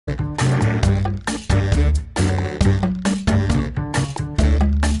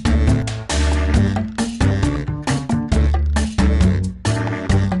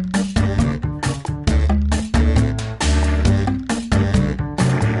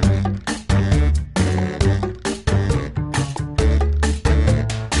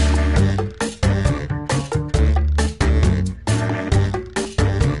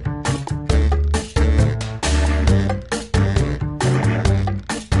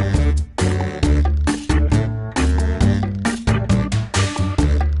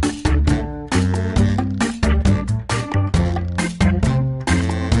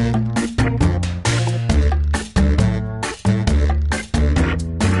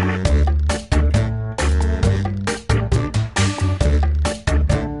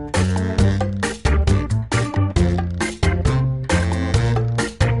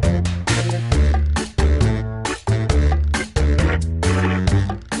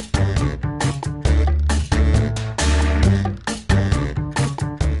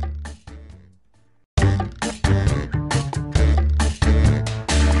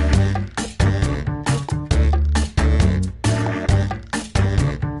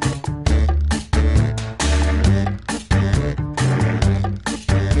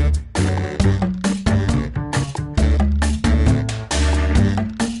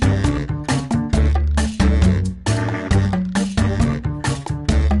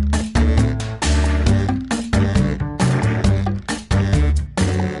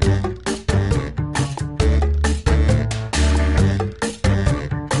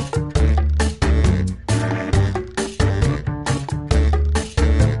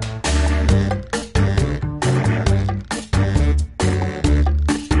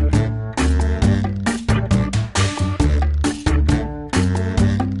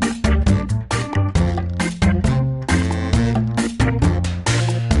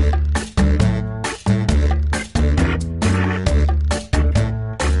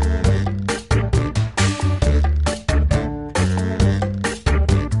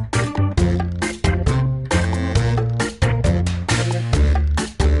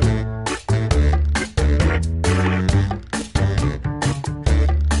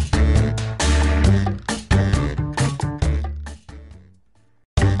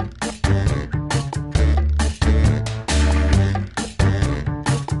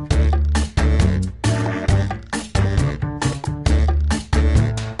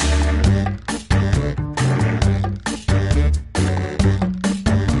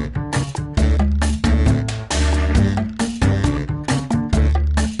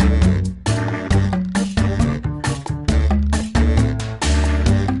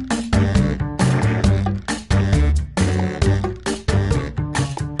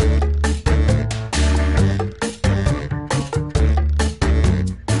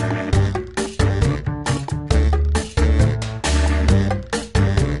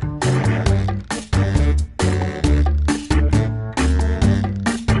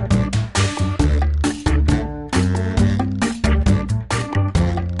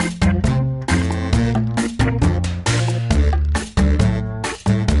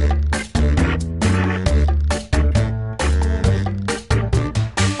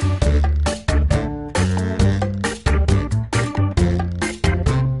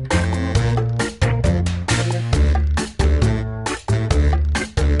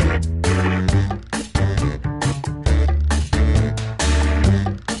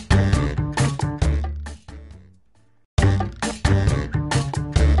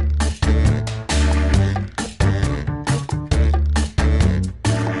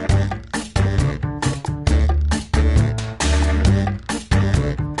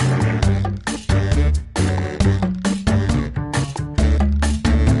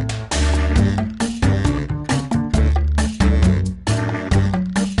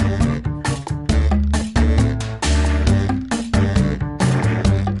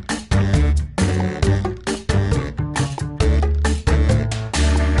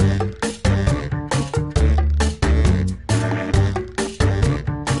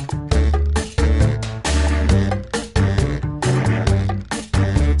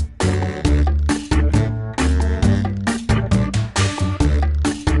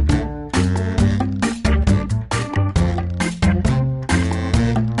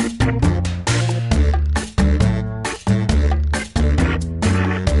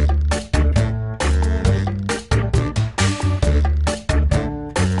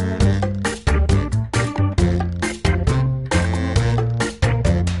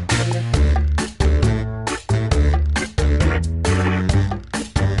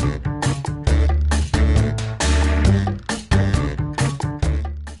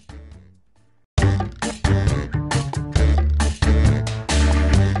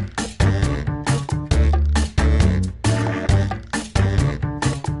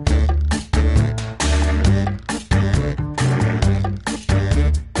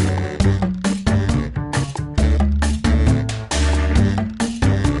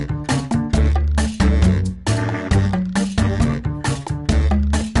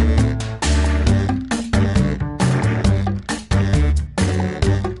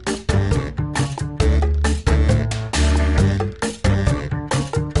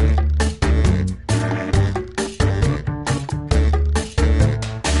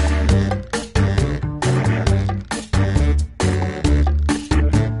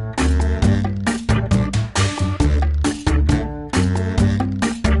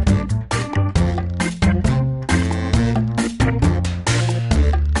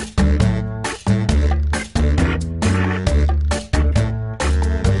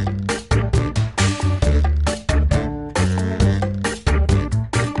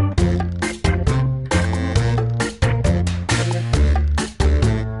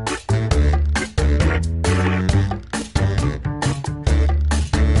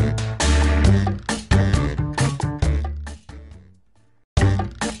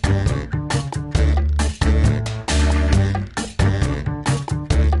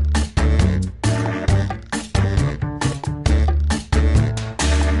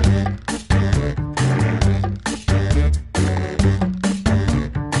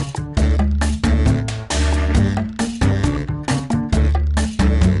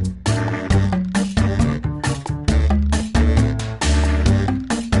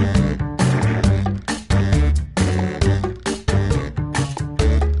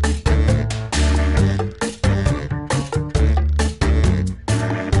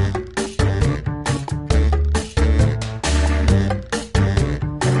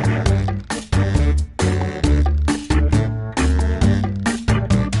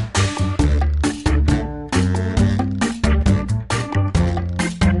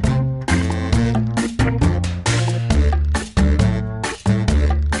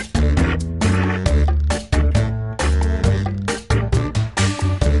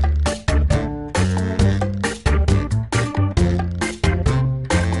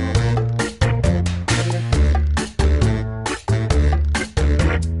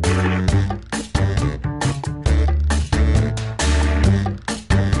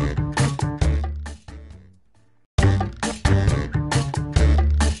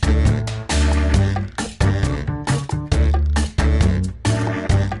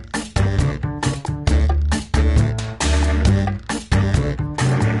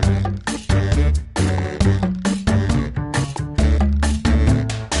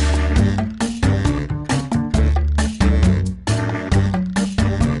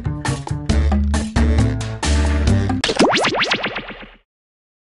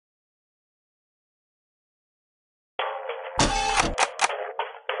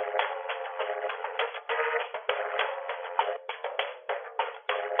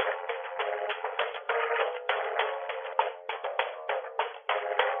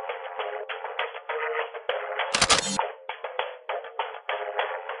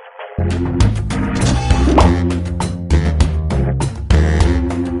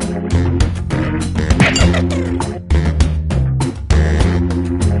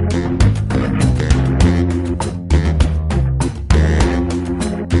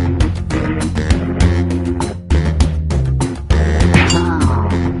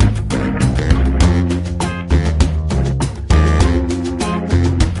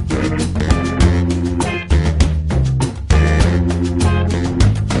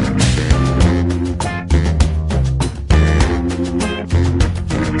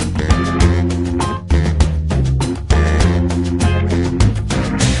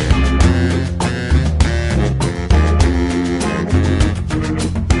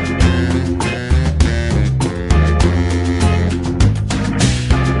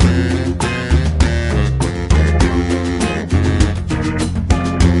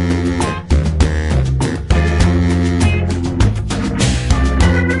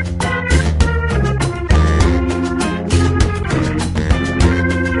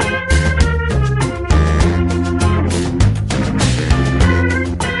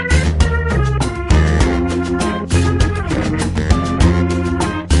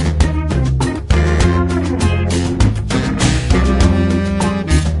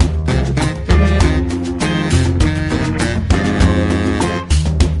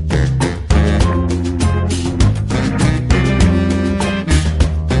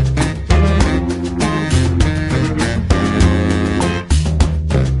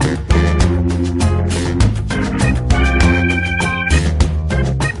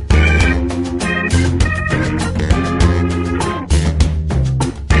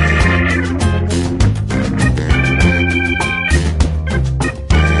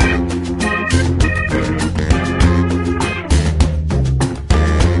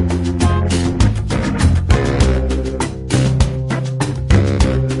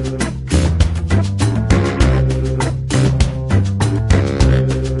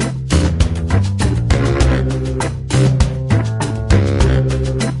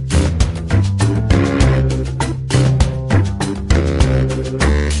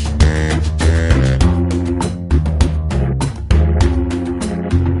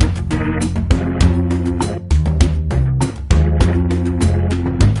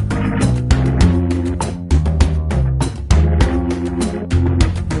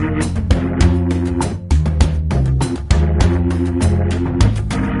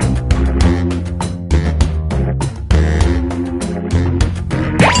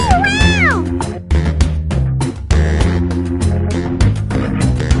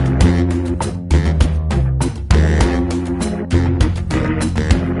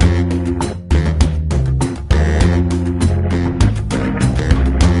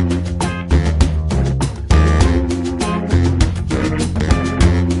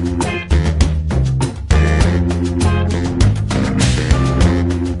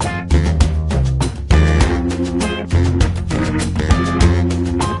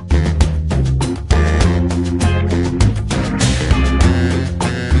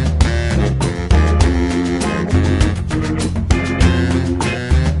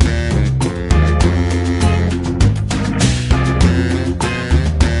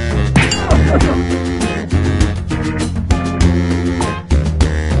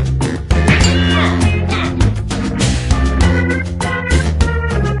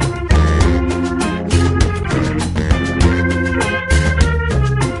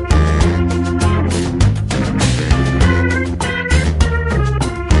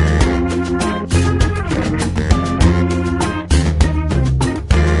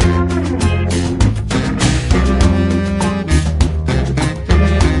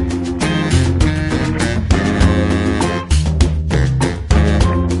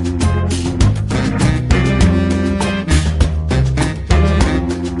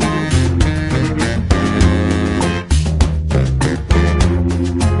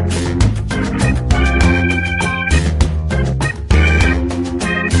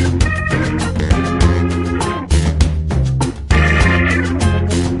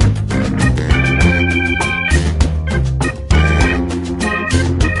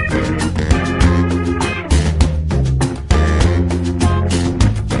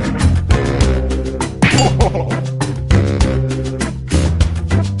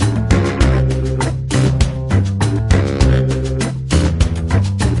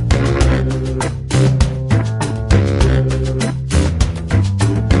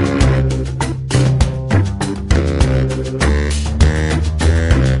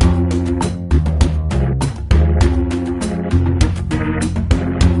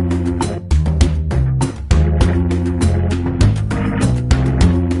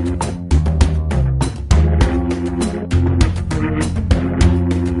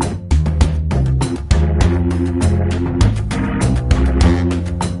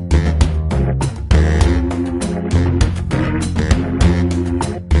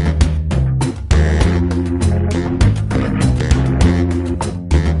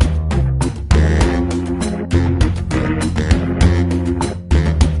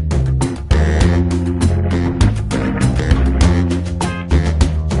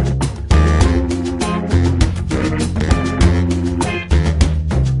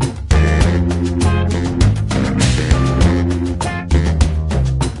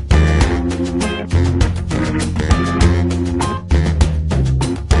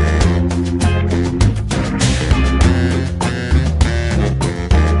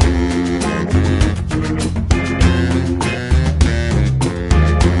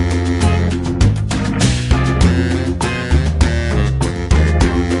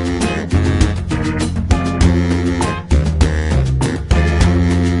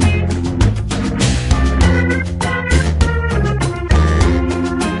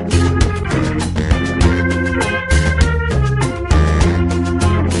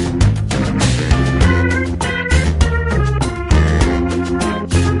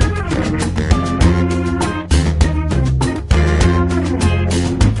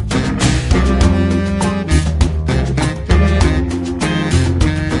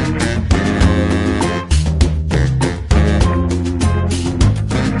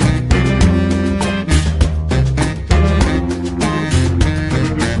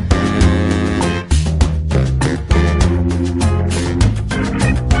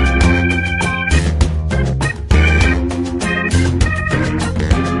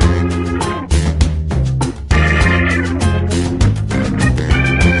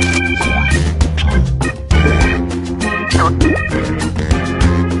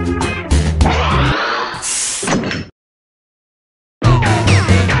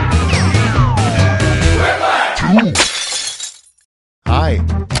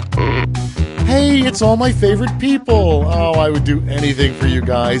it's all my favorite people. Oh, I would do anything for you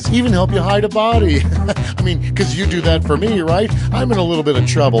guys, even help you hide a body. I mean, because you do that for me, right? I'm in a little bit of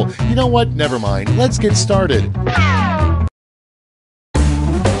trouble. You know what? Never mind. Let's get started.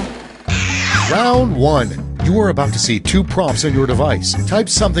 Round 1. You are about to see 2 prompts on your device. Type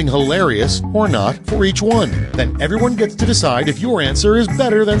something hilarious, or not, for each one. Then everyone gets to decide if your answer is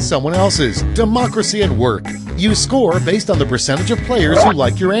better than someone else's. Democracy at work. You score based on the percentage of players who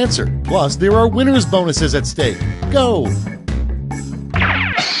like your answer. Plus, there are winners' bonuses at stake. Go!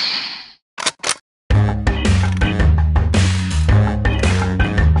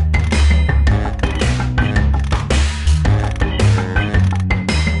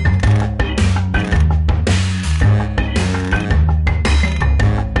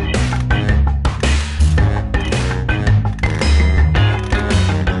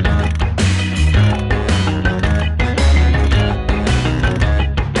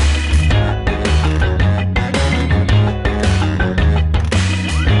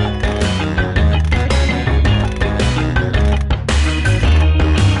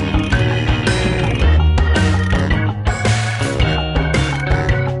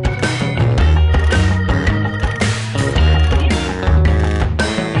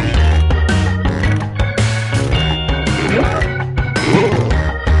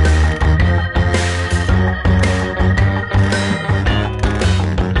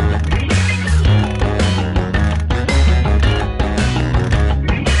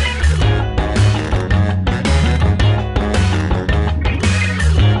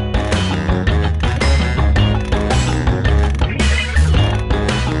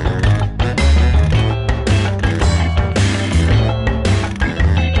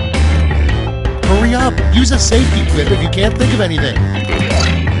 Use a safety quip if you can't think of anything.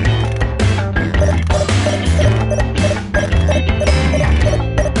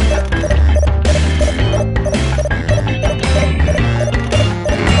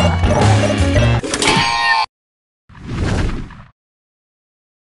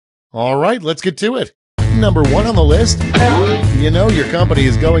 All right, let's get to it. Number 1 on the list. You know your company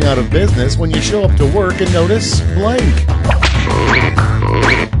is going out of business when you show up to work and notice blank.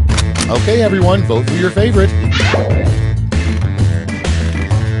 Okay, everyone, vote for your favorite.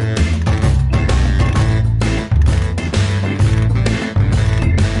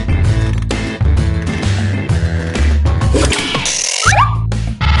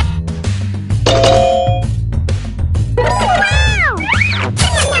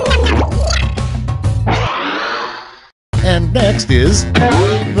 And next is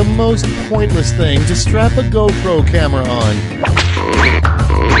the most pointless thing to strap a GoPro camera on.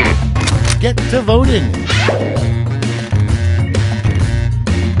 Get to voting.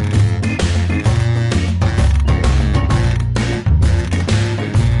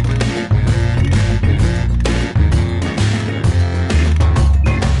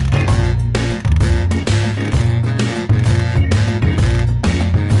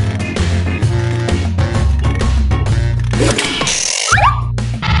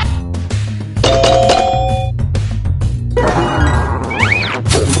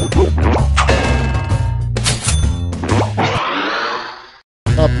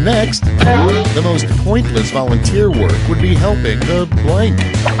 Up next, the most pointless volunteer work would be helping the blank.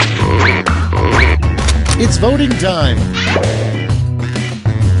 It's voting time.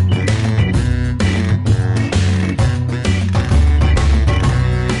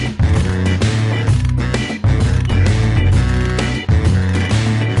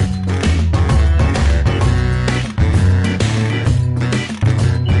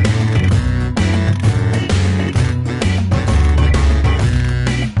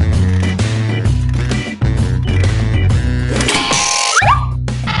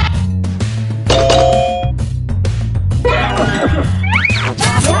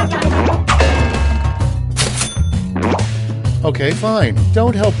 Okay, fine.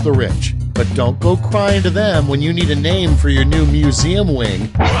 Don't help the rich. But don't go crying to them when you need a name for your new museum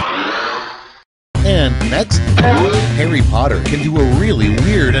wing. And next, Harry Potter can do a really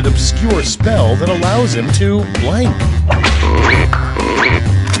weird and obscure spell that allows him to blank.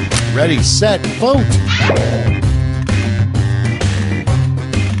 Ready, set, vote!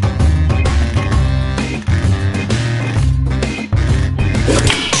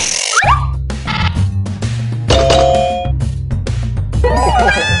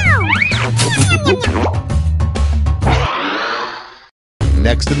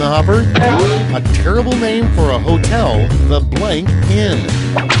 Next in the hopper, a terrible name for a hotel, the Blank Inn.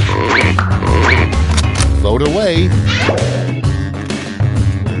 Vote away.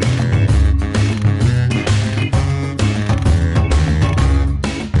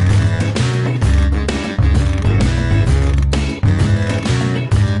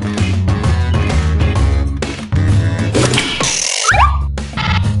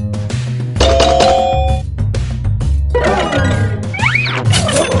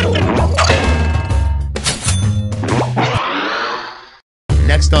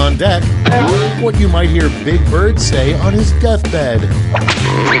 deck. What you might hear Big Bird say on his deathbed.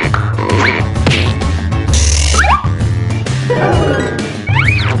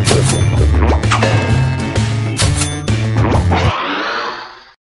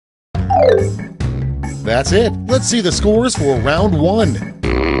 That's it. Let's see the scores for round 1.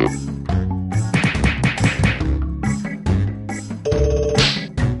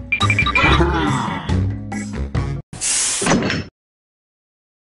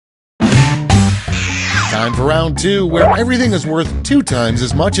 Time for round 2, where everything is worth 2 times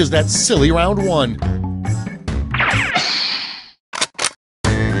as much as that silly round 1.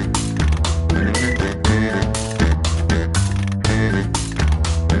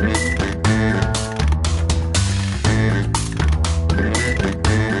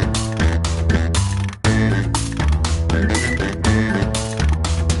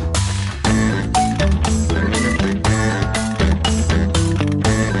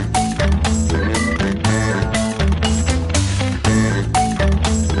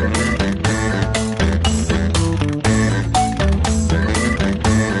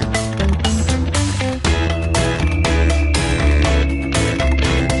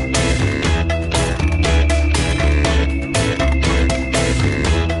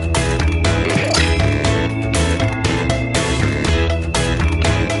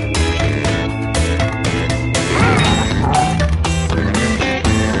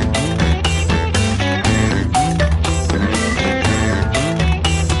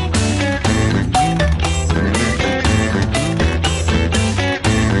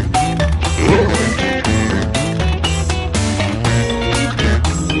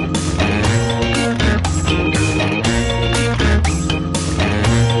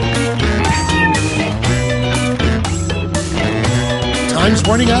 Time's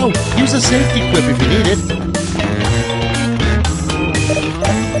running out. Use a safety quip if you need it.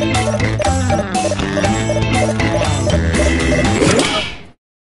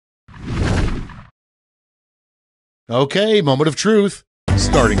 Okay, moment of truth.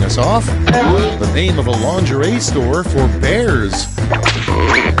 Starting us off, the name of a lingerie store for bears.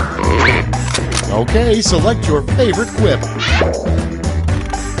 Okay, select your favorite quip.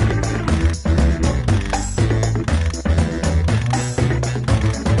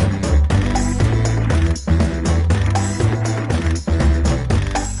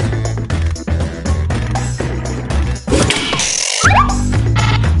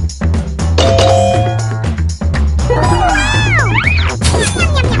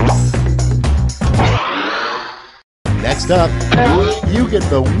 Next up, you get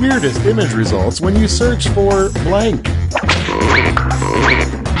the weirdest image results when you search for blank.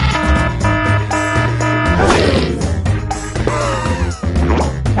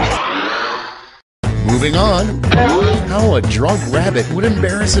 Moving on, how a drunk rabbit would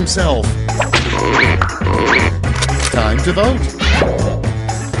embarrass himself. Time to vote.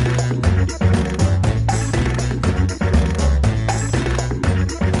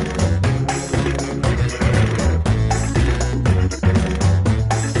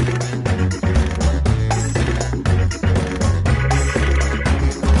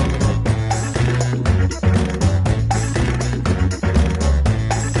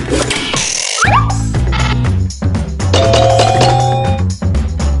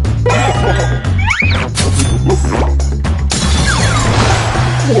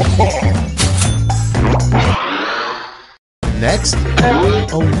 Next,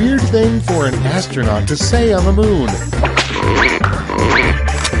 a weird thing for an astronaut to say on the moon.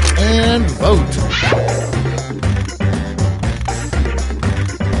 And vote.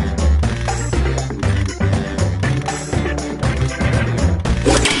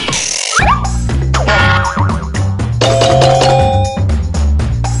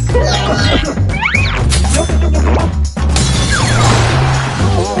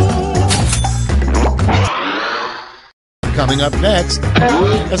 Coming up next,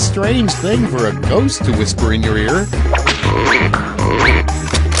 a strange thing for a ghost to whisper in your ear.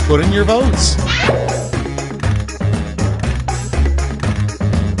 Put in your votes.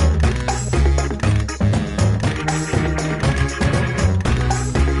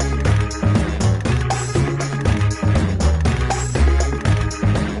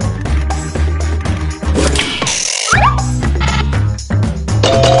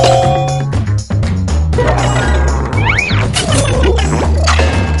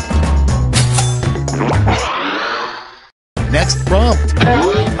 Next prompt.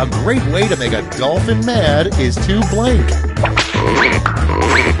 A great way to make a dolphin mad is to blank.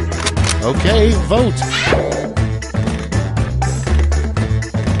 Okay, vote.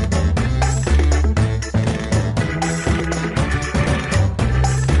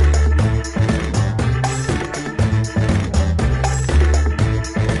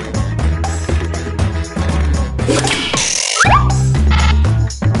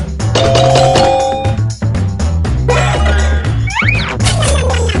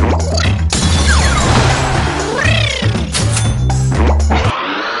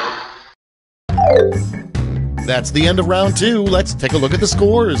 That's the end of round 2. Let's take a look at the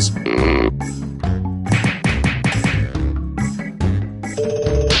scores.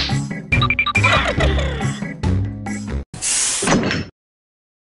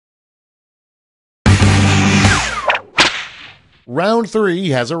 Round 3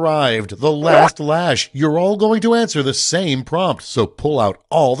 has arrived, the last lash. You're all going to answer the same prompt, so pull out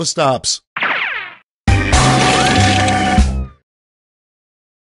all the stops.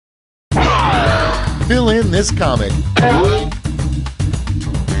 Fill in this comic.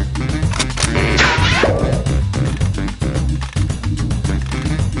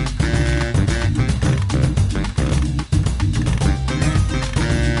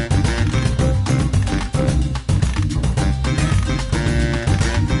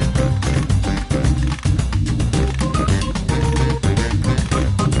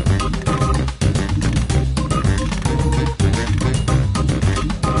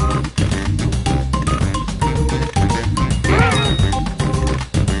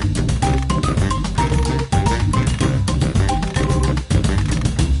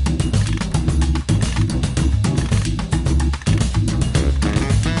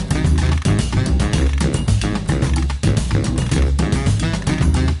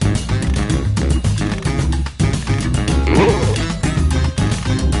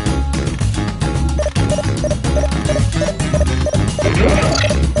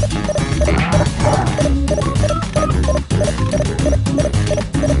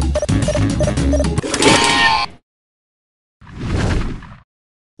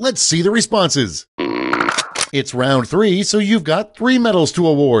 Let's see the responses. It's round 3, so you've got 3 medals to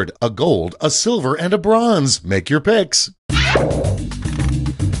award: a gold, a silver, and a bronze. Make your picks.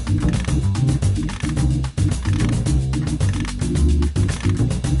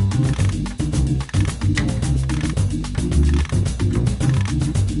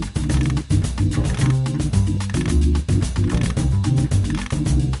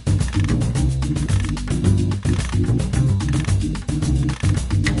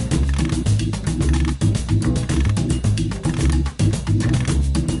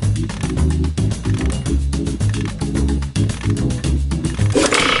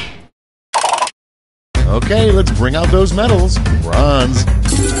 Okay, let's bring out those medals. Bronze.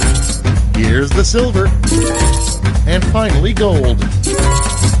 Here's the silver. And finally, gold.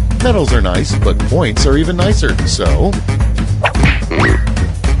 Medals are nice, but points are even nicer, so...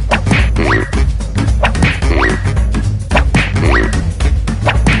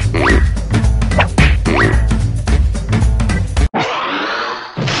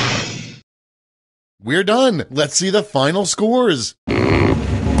 We're done. Let's see the final scores.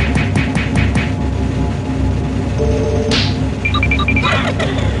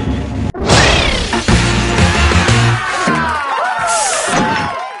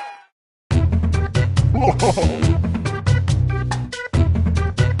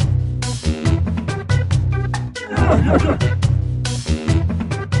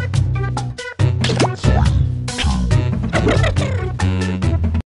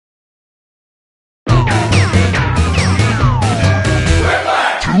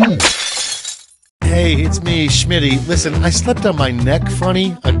 Hey, it's me, Schmitty. Listen, I slept on my neck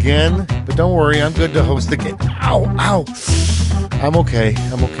funny again, but don't worry, I'm good to host again. Ow, ow. I'm okay.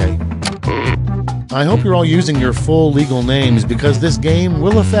 I hope you're all using your full legal names because this game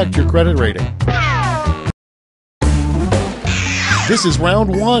will affect your credit rating. This is round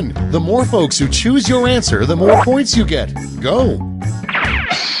 1. The more folks who choose your answer, the more points you get. Go!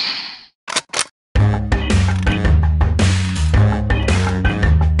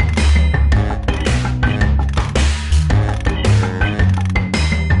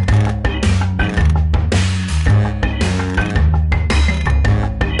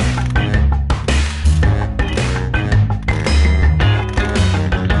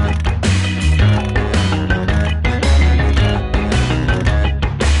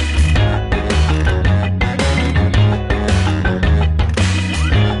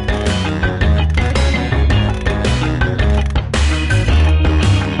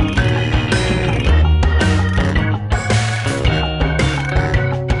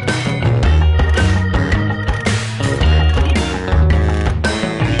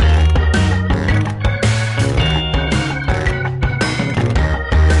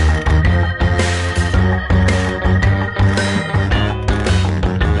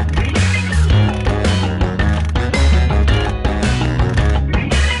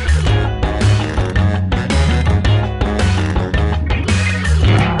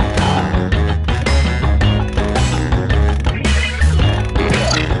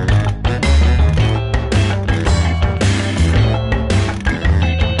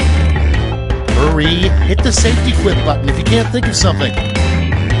 3, hit the safety quit button if you can't think of something.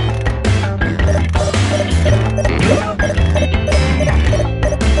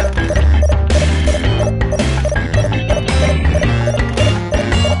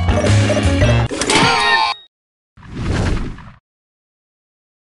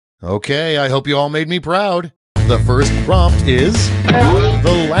 Okay, I hope you all made me proud. The first prompt is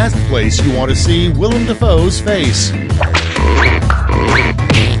the last place you want to see Willem Dafoe's face.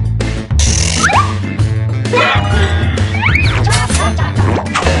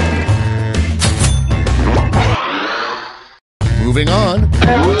 Moving on,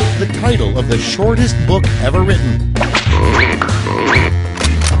 the title of the shortest book ever written.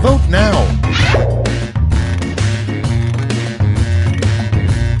 Vote now.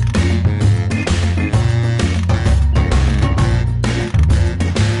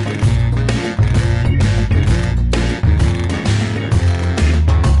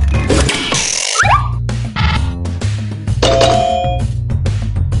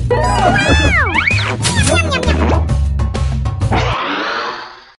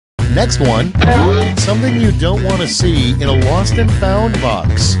 Next one, something you don't want to see in a lost and found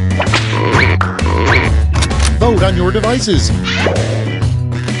box. Vote on your devices.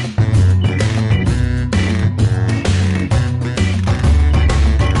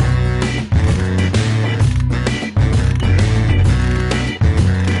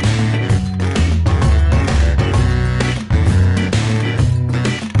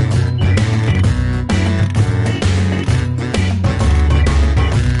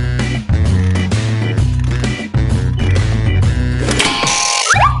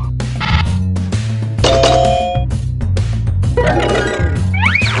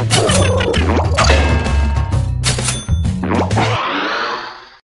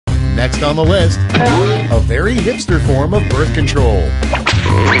 Next on the list, a very hipster form of birth control.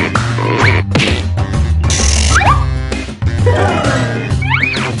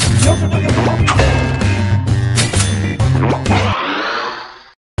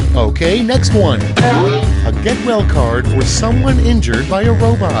 Okay, next one. A get well card for someone injured by a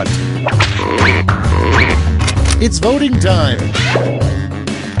robot. It's voting time.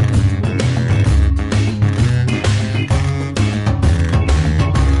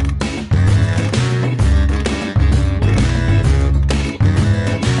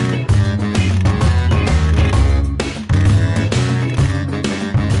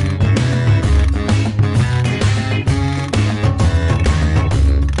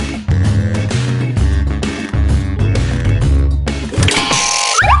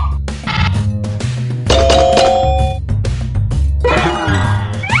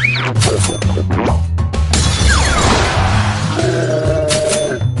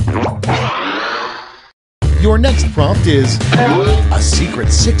 Your next prompt is a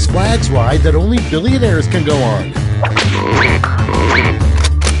secret Six Flags ride that only billionaires can go on.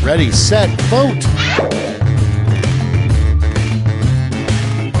 Ready, set, vote!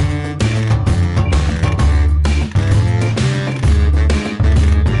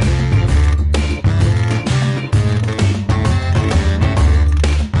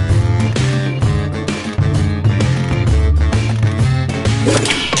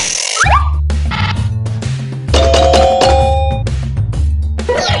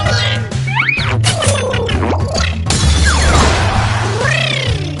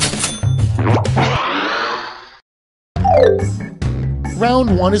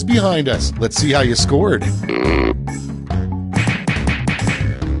 Round 1 is behind us. Let's see how you scored.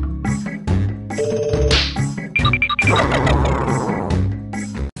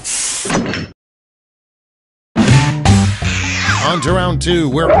 On to round 2,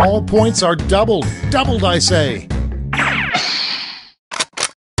 where all points are doubled. Doubled, I say.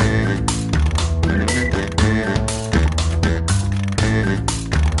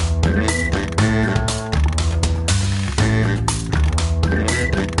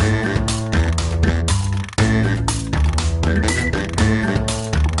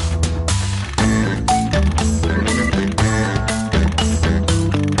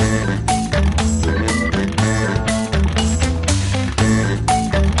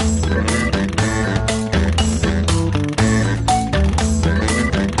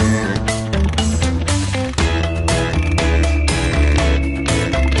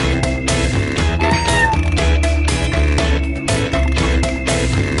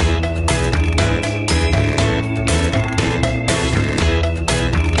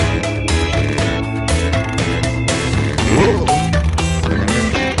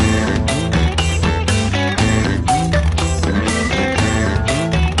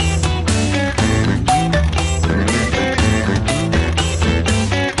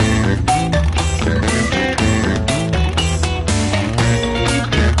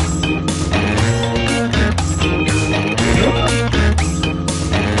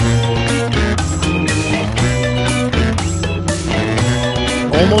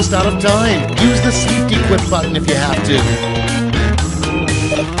 almost out of time. Use the safety quit button if you have to.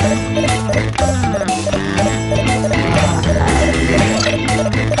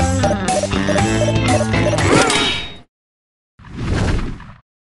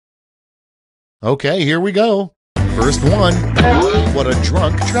 Okay, here we go. First one. What a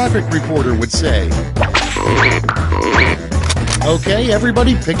drunk traffic reporter would say. Okay,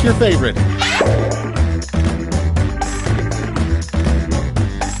 everybody pick your favorite.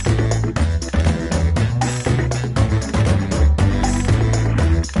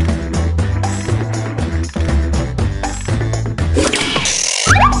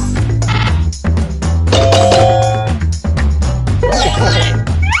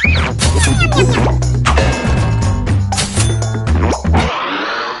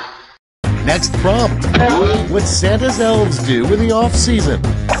 Next prompt. What Santa's elves do in the off-season?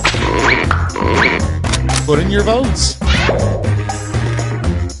 Put in your votes.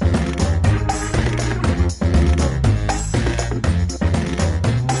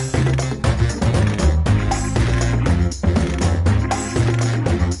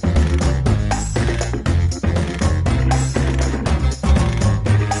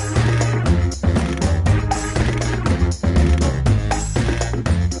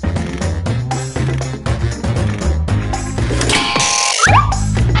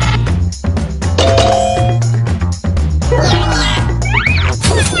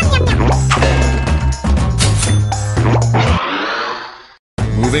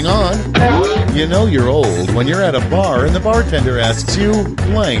 Moving on. You know you're old when you're at a bar and the bartender asks you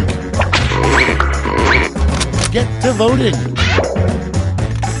blank. Get to voting.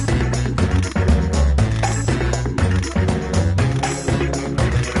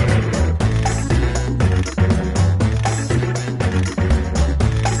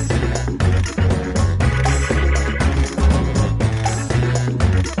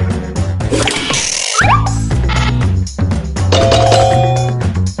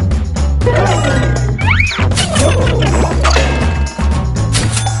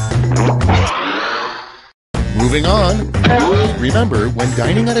 Moving on. Remember, when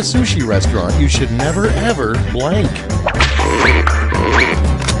dining at a sushi restaurant, you should never ever blank.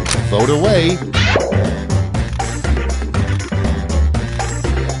 Vote away.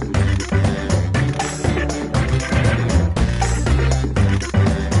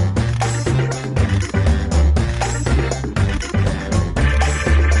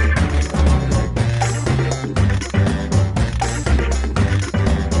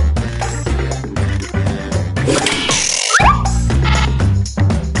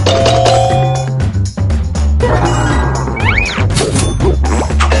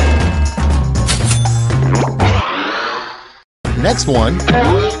 Next one,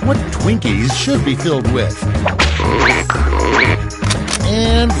 what Twinkies should be filled with?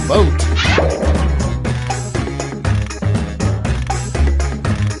 And vote.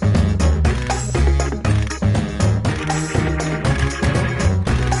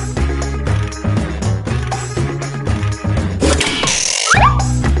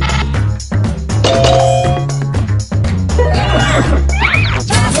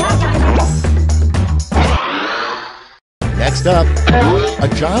 Next up, a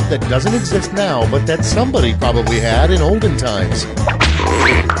job that doesn't exist now, but that somebody probably had in olden times.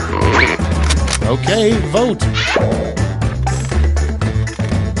 Okay, vote.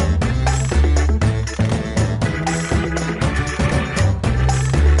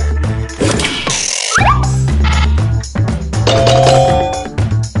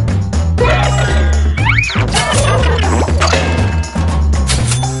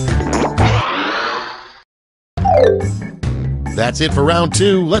 That's it for round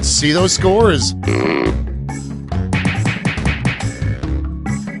 2. Let's see those scores.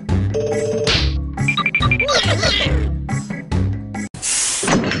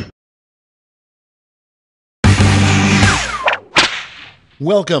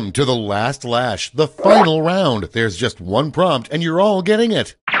 Welcome to the last lash, the final round. There's just one prompt and you're all getting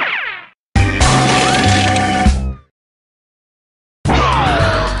it.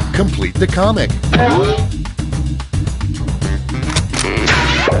 Complete the comic.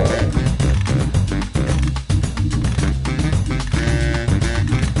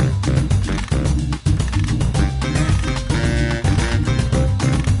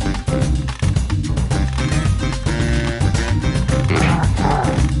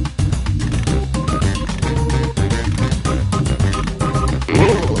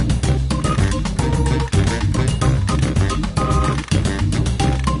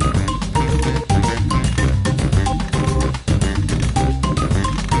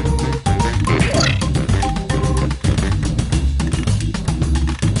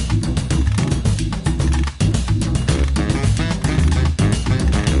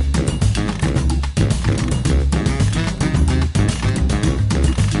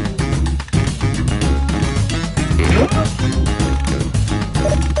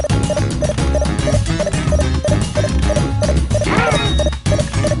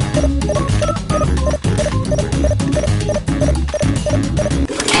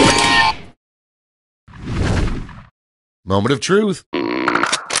 Moment of truth.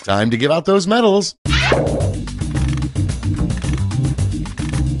 Time to give out those medals.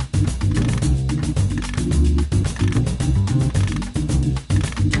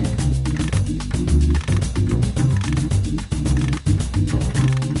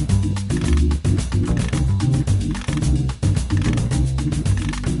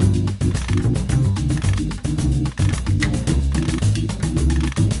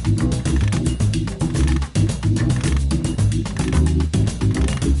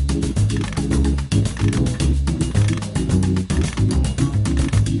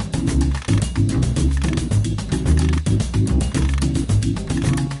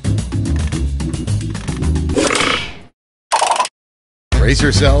 Brace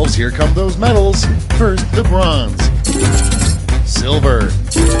yourselves, here come those medals. First, the bronze, silver,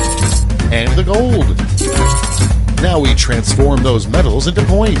 and the gold. Now we transform those medals into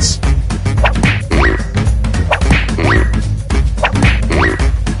points.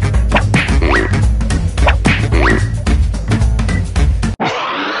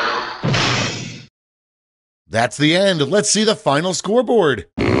 That's the end. Let's see the final scoreboard.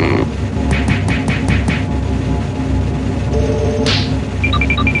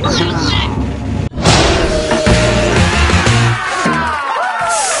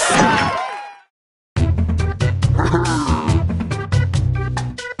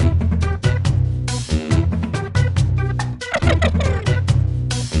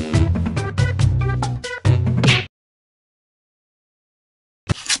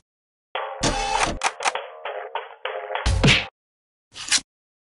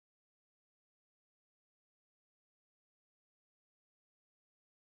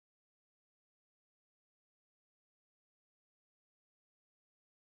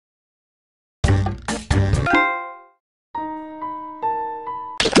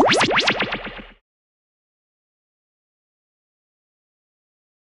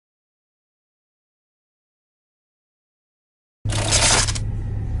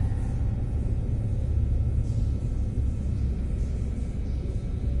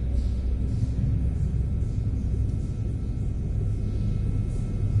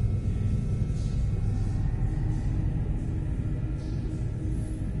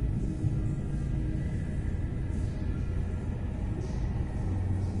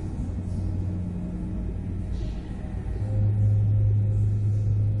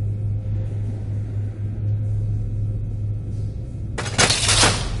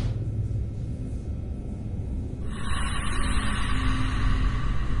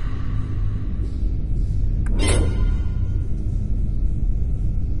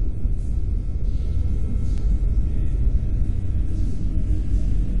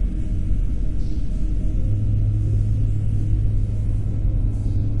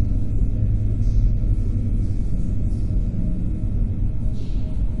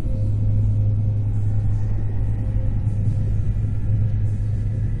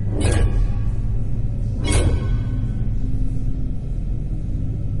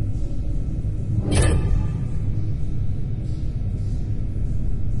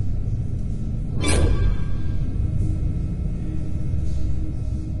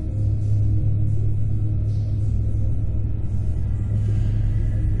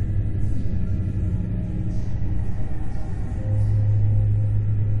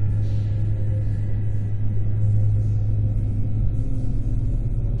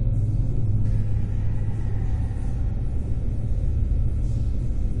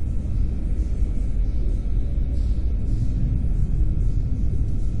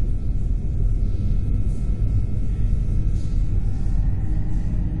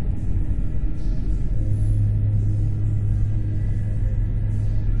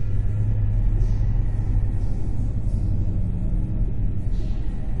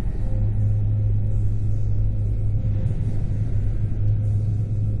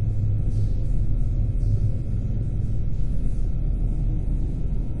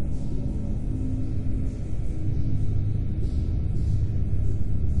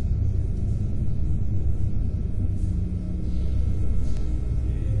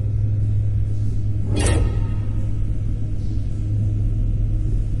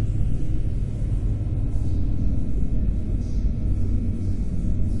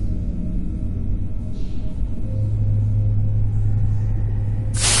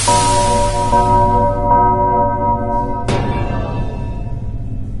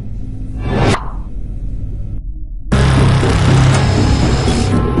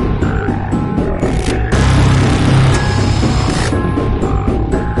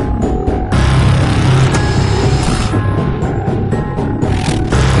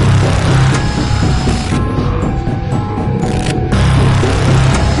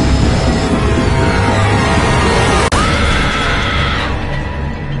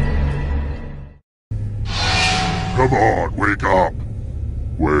 Come on, wake up!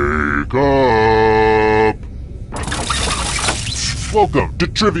 Wake up! Welcome to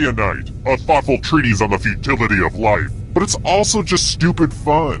Trivia Night, a thoughtful treatise on the futility of life. But it's also just stupid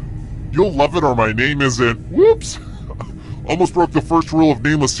fun. You'll love it or my name isn't... Whoops! Almost broke the first rule of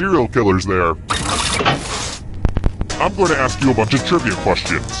nameless serial killers there. I'm going to ask you a bunch of trivia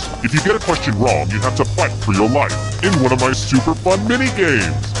questions. If you get a question wrong, you have to fight for your life in one of my super fun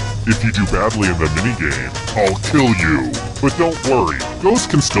mini-games. If you do badly in the minigame, I'll kill you. But don't worry, ghosts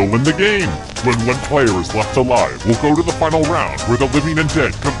can still win the game. When one player is left alive, we'll go to the final round where the living and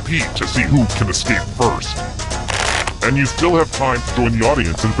dead compete to see who can escape first. And you still have time to join the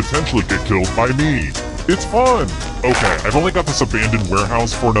audience and potentially get killed by me. It's fun! Okay, I've only got this abandoned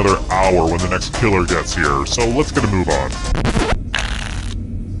warehouse for another hour when the next killer gets here, so let's get a move on.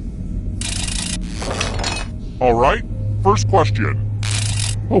 Alright, first question.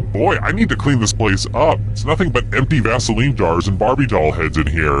 Oh boy, I need to clean this place up. It's nothing but empty Vaseline jars and Barbie doll heads in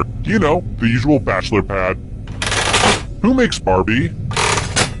here. You know, the usual bachelor pad. Who makes Barbie? Use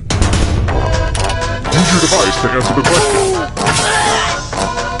your device to answer the question.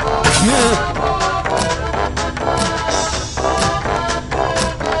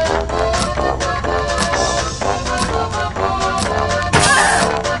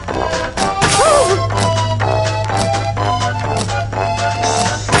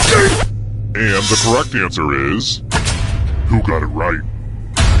 And the correct answer is... Who got it right?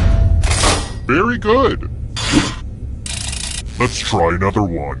 Very good! Let's try another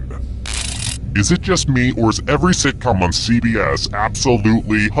one. Is it just me, or is every sitcom on CBS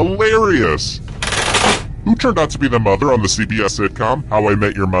absolutely hilarious? Who turned out to be the mother on the CBS sitcom, How I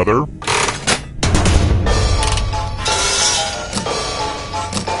Met Your Mother?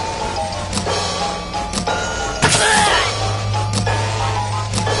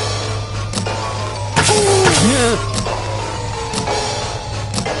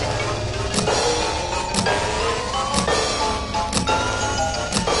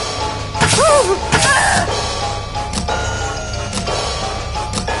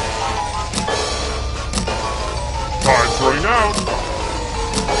 Time's running out.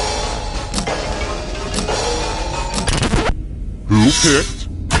 Who picked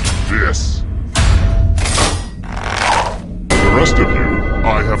this? The rest of you,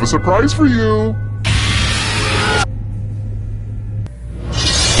 I have a surprise for you.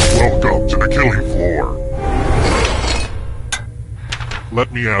 Welcome to the killing floor.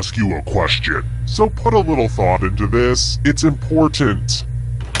 Let me ask you a question. So put a little thought into this. It's important.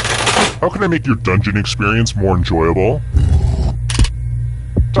 How can I make your dungeon experience more enjoyable?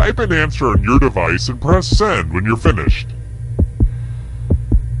 Type an answer on your device and press send when you're finished.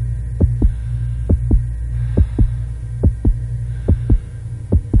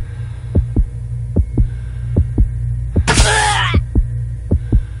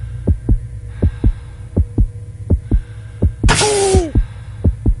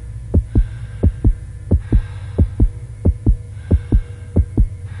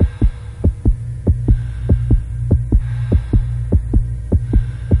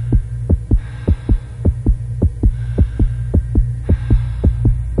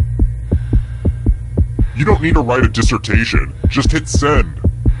 You don't need to write a dissertation. Just hit send.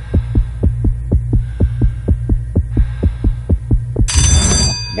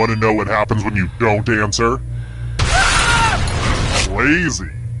 Want to know what happens when you don't answer?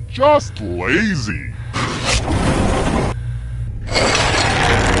 Lazy. Just lazy.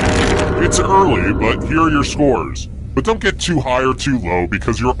 It's early, but here are your scores. But don't get too high or too low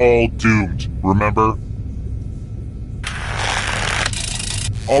because you're all doomed, remember?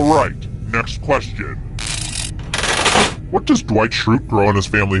 Alright, next question. What does Dwight Schrute grow on his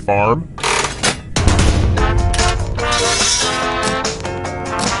family farm?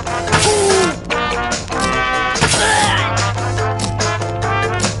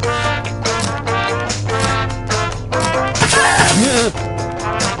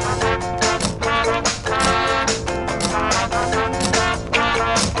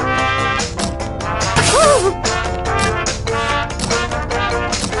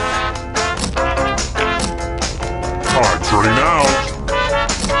 Turning out.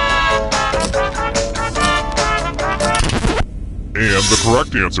 And the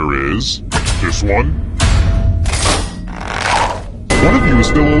correct answer is this one. One of you is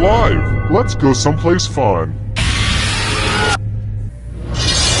still alive. Let's go someplace fun.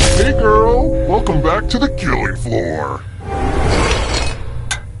 Hey girl, welcome back to the killing floor.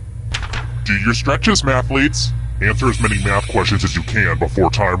 Do your stretches, mathletes. Answer as many math questions as you can before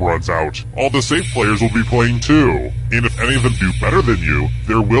time runs out. All the safe players will be playing too. And if any of them do better than you,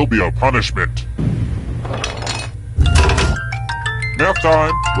 there will be a punishment. Math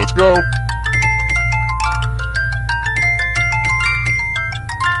time! Let's go!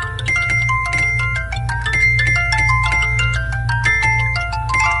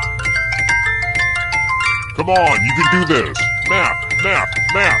 Come on, you can do this! Math! Math!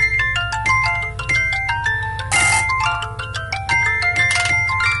 Math!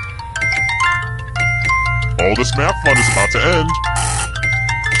 All this math fun is about to end.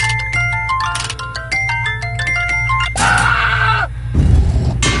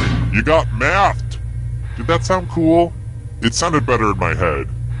 You got mathed! Did that sound cool? It sounded better in my head.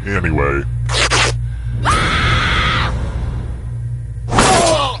 Anyway.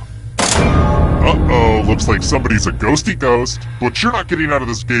 Uh-oh, looks like somebody's a ghosty ghost. But you're not getting out of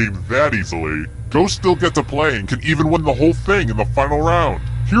this game that easily. Ghosts still get to play and can even win the whole thing in the final round.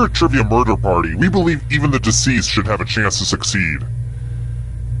 Here at Trivia Murder Party, we believe even the deceased should have a chance to succeed.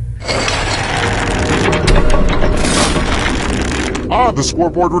 Ah, the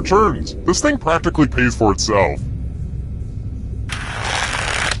scoreboard returns. This thing practically pays for itself.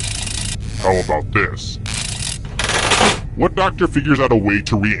 How about this? What doctor figures out a way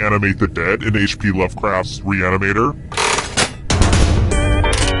to reanimate the dead in H.P. Lovecraft's Reanimator?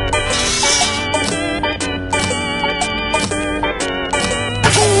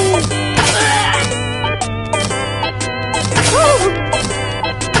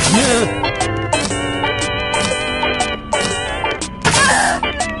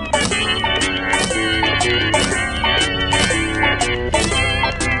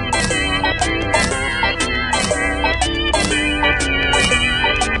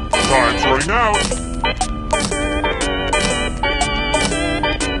 Out.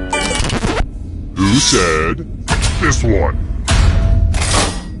 Who said this one?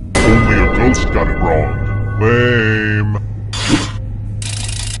 Only a ghost got it wrong. Lame.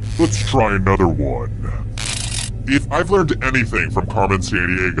 Let's try another one. If I've learned anything from Carmen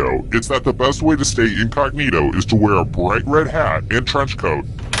Sandiego, it's that the best way to stay incognito is to wear a bright red hat and trench coat.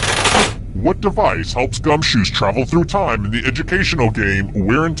 What device helps gumshoes travel through time in the educational game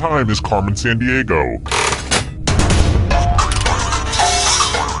Where in Time is Carmen Sandiego?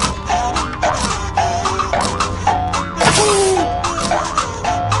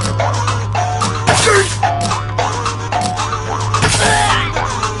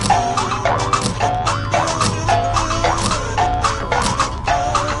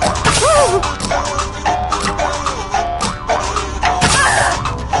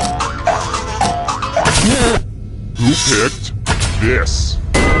 Who picked this?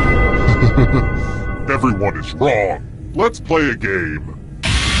 Everyone is wrong. Let's play a game.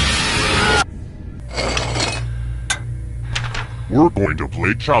 We're going to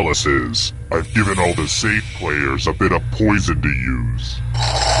play chalices. I've given all the safe players a bit of poison to use.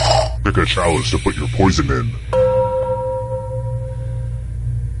 Pick a chalice to put your poison in.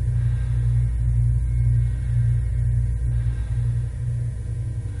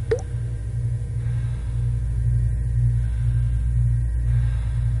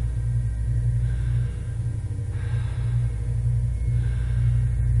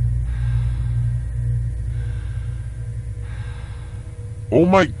 Oh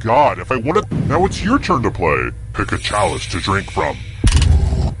my god, if I wanted... Now it's your turn to play. Pick a chalice to drink from.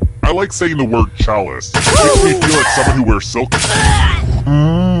 I like saying the word chalice. It makes me feel like someone who wears silk.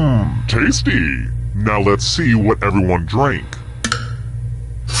 Mmm, tasty. Now let's see what everyone drank.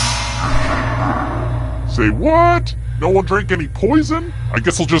 Say what? No one drank any poison? I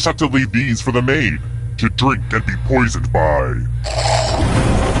guess I'll just have to leave these for the maid to drink and be poisoned by.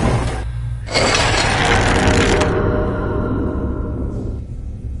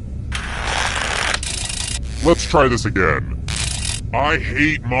 Let's try this again. I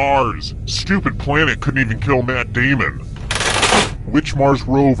hate Mars. Stupid planet couldn't even kill Matt Damon. Which Mars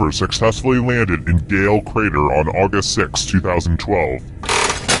rover successfully landed in Gale Crater on August 6, 2012?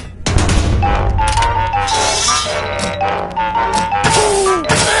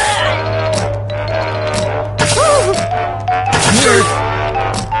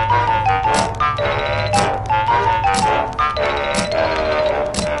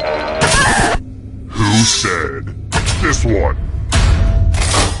 Who said this one?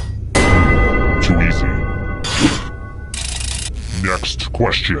 Too easy. Next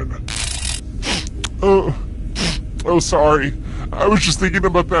question. Oh, sorry. I was just thinking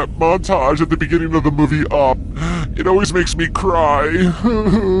about that montage at the beginning of the movie Up. It always makes me cry.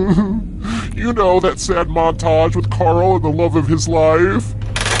 You know, that sad montage with Carl and the love of his life.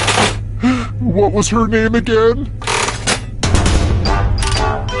 What was her name again?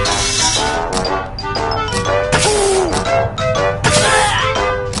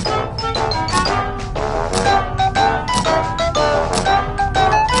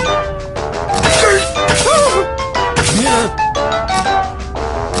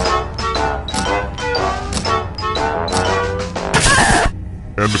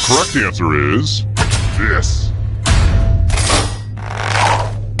 And the correct answer is this.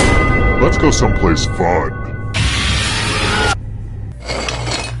 Let's go someplace fun.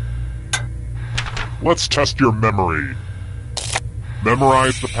 Let's test your memory.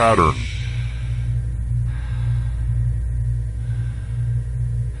 Memorize the pattern.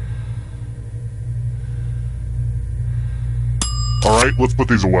 Alright, let's put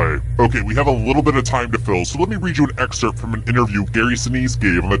these away. Okay, we have a little bit of time to fill, so let me read you an excerpt from an interview Gary Sinise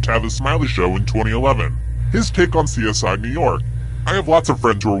gave on the Tavis Smiley Show in 2011. His take on CSI New York. I have lots of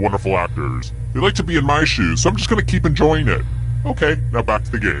friends who are wonderful actors. They like to be in my shoes, so I'm just gonna keep enjoying it. Okay, now back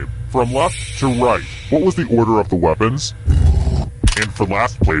to the game. From left to right, what was the order of the weapons? And for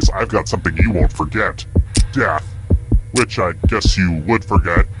last place, I've got something you won't forget. Death. Which I guess you would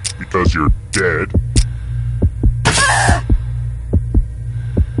forget, because you're dead.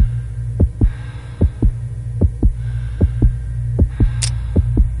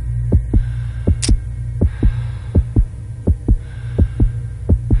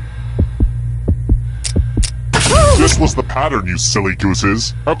 This was the pattern, you silly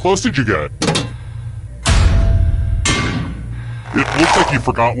gooses. How close did you get? It looked like you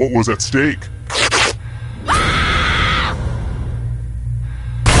forgot what was at stake.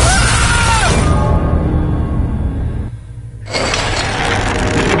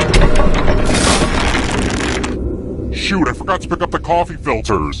 Shoot, I forgot to pick up the coffee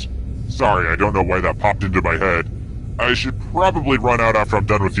filters. Sorry, I don't know why that popped into my head. I should probably run out after I'm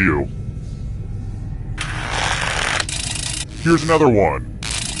done with you. Here's another one.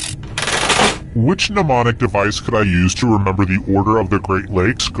 Which mnemonic device could I use to remember the order of the Great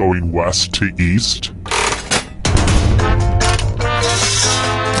Lakes going west to east?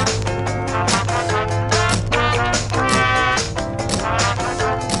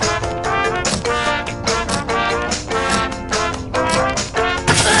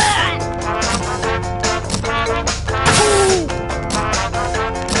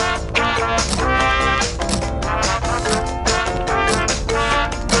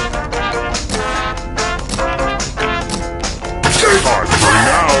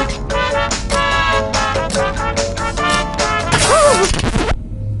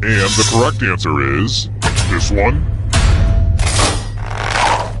 And the correct answer is this one.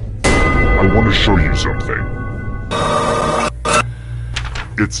 I want to show you something.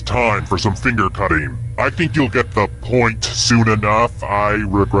 It's time for some finger cutting. I think you'll get the point soon enough. I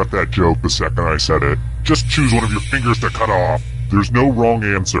regret that joke the second I said it. Just choose one of your fingers to cut off. There's no wrong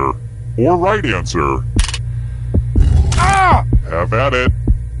answer. Or right answer. Ah! Have at it.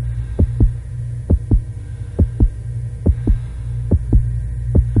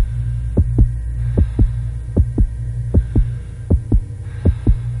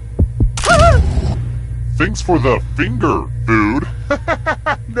 Thanks for the finger food.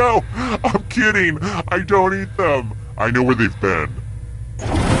 No, I'm kidding. I don't eat them. I know where they've been.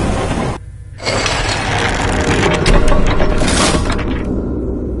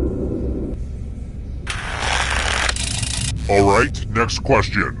 Alright, next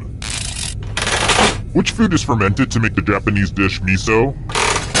question. Which food is fermented to make the Japanese dish miso?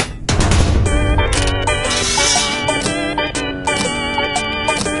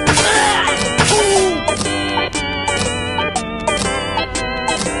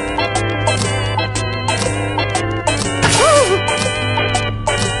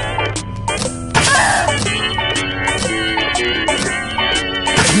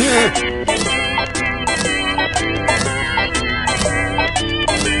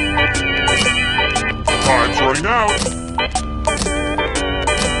 Time's running out.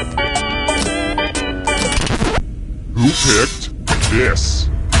 Who picked this?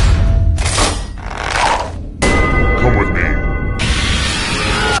 Come with me.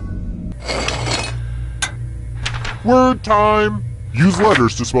 Word time! Use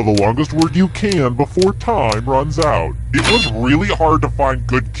letters to spell the longest word you can before time runs out. It was really hard to find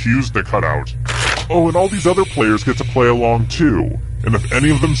good cues to cut out. Oh, and all these other players get to play along too. And if any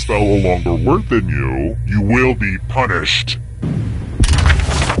of them spell a longer word than you, you will be punished.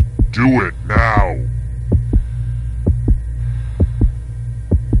 Do it now.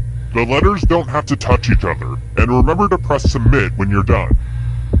 The letters don't have to touch each other, and remember to press submit when you're done.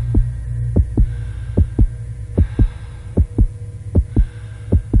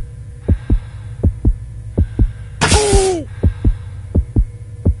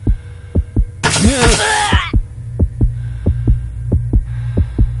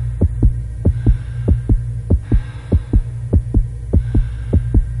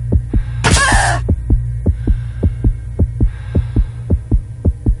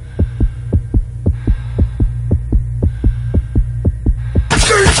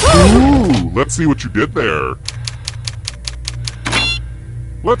 Let's see what you did there.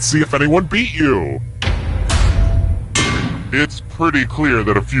 Let's see if anyone beat you. It's pretty clear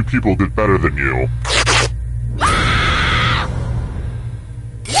that a few people did better than you.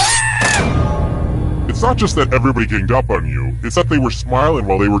 It's not just that everybody ganged up on you, it's that they were smiling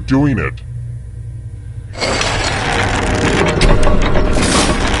while they were doing it.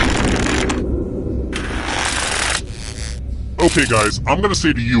 Okay guys, I'm gonna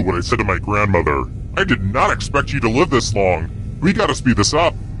say to you what I said to my grandmother. I did not expect you to live this long. We gotta speed this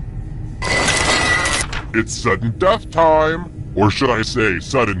up. It's sudden death time. Or should I say,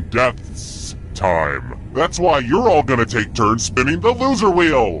 sudden deaths time. That's why you're all gonna take turns spinning the loser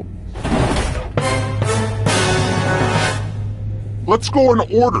wheel. Let's go in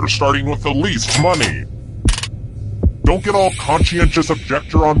order, starting with the least money. Don't get all conscientious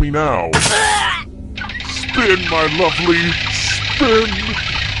objector on me now. Spin, my lovely, spin!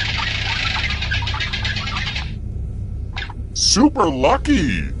 Super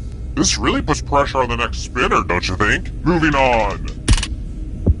lucky! This really puts pressure on the next spinner, don't you think? Moving on.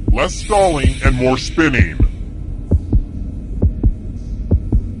 Less stalling and more spinning.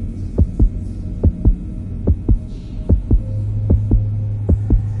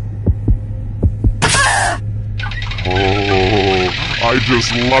 Oh, I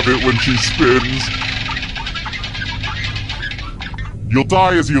just love it when she spins. You'll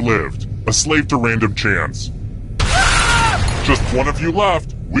die as you lived, a slave to random chance. Just one of you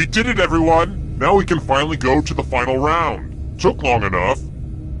left. We did it, everyone! Now we can finally go to the final round. Took long enough.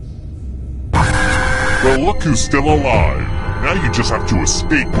 Well, look who's still alive. Now you just have to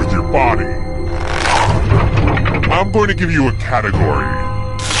escape with your body. I'm going to give you a category.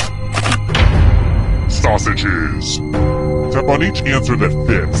 Sausages. Tap on each answer that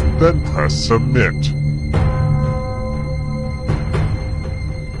fits, then press submit.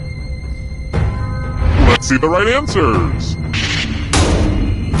 Let's see the right answers.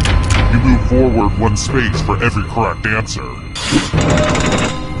 You move forward one space for every correct answer.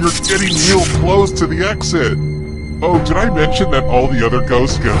 You're getting real close to the exit. Oh, did I mention that all the other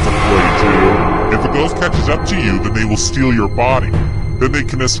ghosts get to play too? If a ghost catches up to you, then they will steal your body. Then they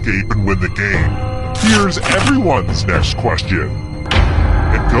can escape and win the game. Here's everyone's next question.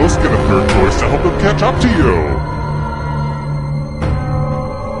 And ghosts get a third choice to help them catch up to you.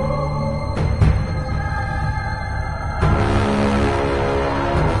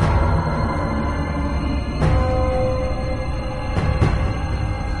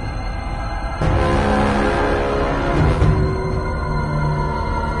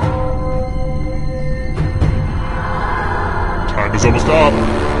 It's almost up.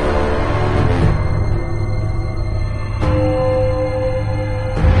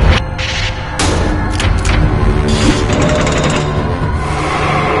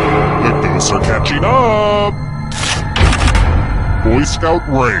 The ghosts are catching up. Boy Scout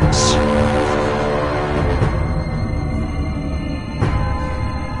ranks.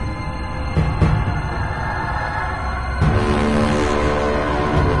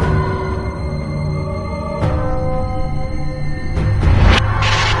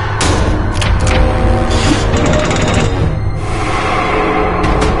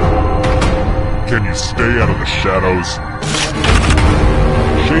 Can you stay out of the shadows?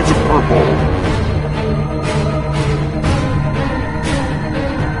 Shades of purple.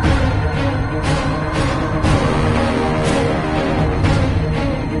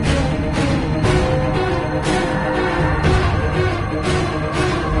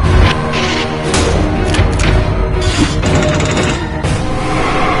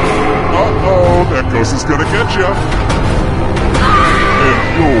 Uh-oh, that ghost is gonna get ya. And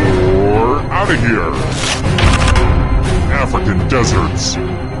you're out of here. African deserts.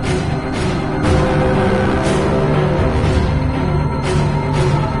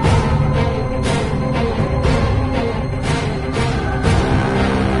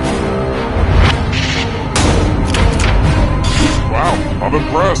 Wow, I'm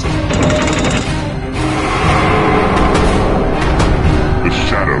impressed. The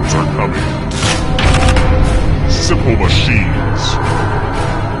shadows are coming. Simple machines.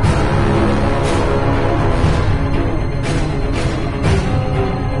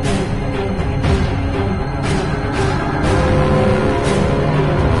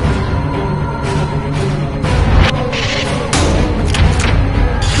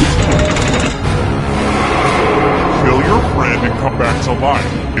 Come back to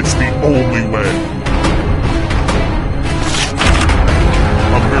life. It's the only way.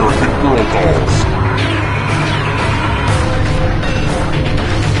 American Girl dolls.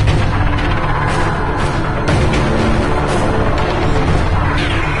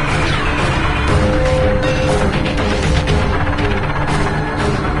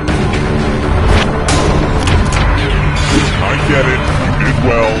 waited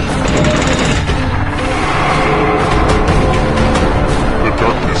well. The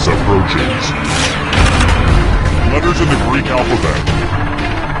darkness approaches. Letters in the Greek alphabet.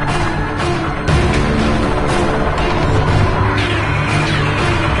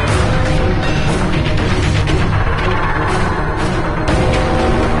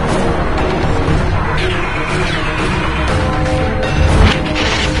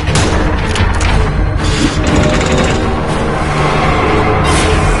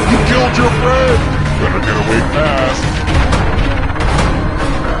 Your friend! Better get away fast.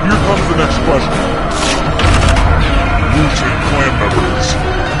 Here comes the next question. Mutant clan members.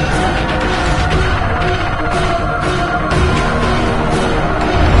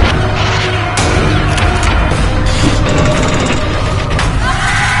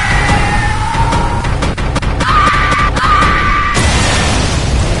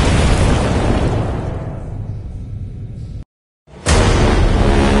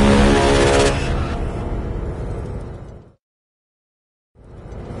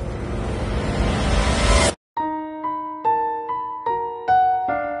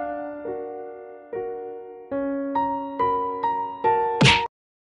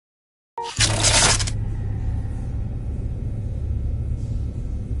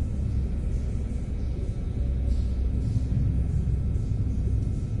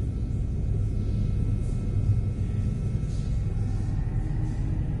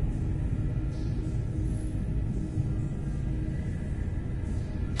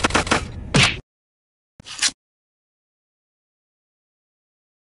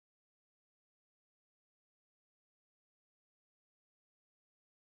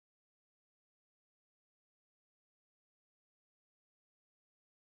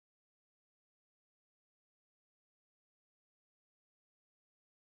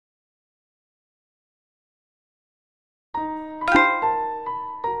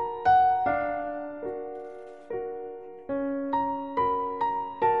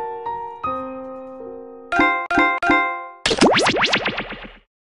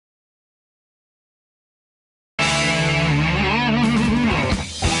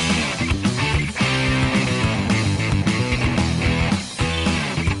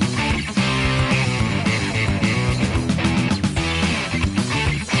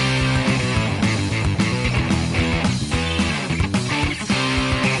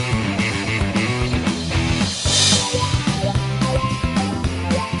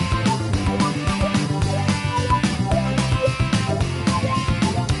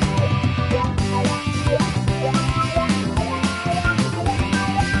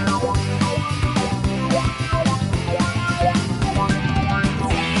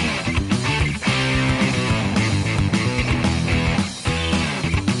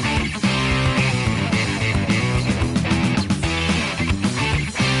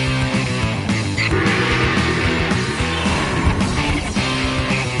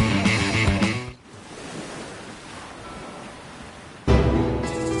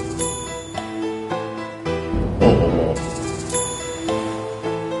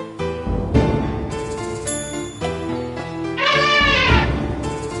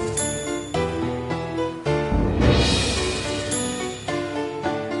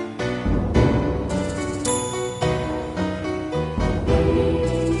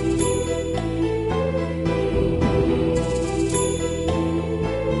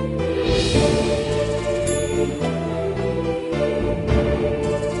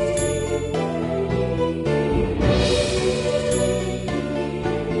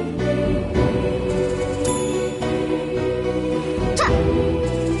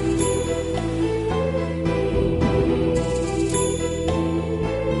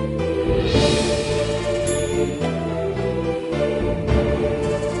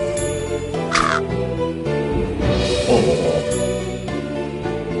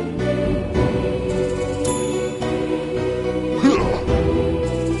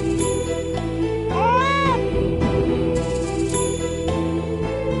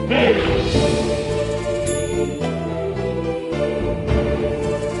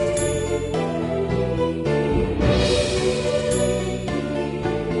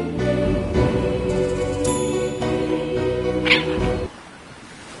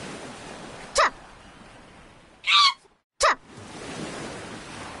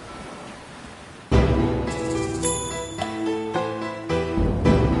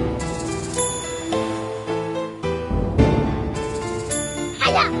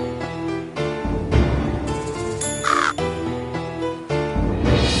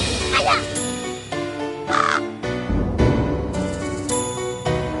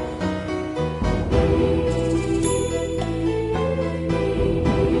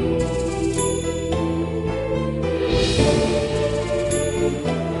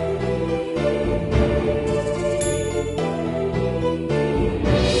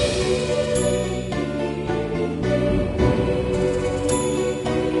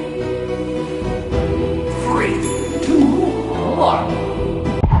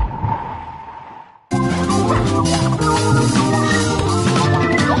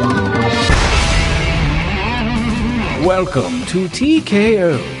 Welcome to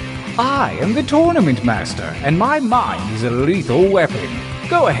TKO. I am the Tournament Master, and my mind is a lethal weapon.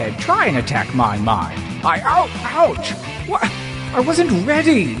 Go ahead, try and attack my mind. Ouch! What? I wasn't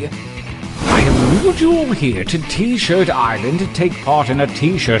ready! I have lured you all here to T-Shirt Island to take part in a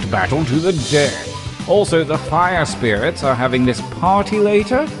T-shirt battle to the death. Also, the Fire Spirits are having this party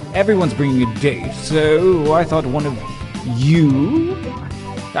later. Everyone's bringing a date, so I thought one of you...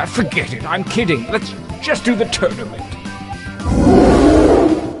 forget it, I'm kidding. Let's just do the tournament.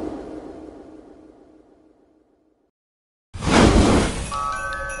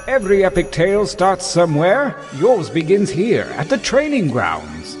 Every epic tale starts somewhere. Yours begins here, at the training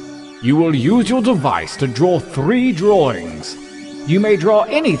grounds. You will use your device to draw 3 drawings. You may draw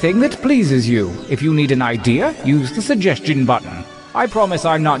anything that pleases you. If you need an idea, use the suggestion button. I promise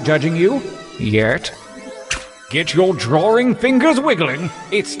I'm not judging you. Yet. Get your drawing fingers wiggling.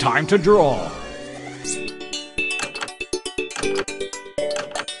 It's time to draw.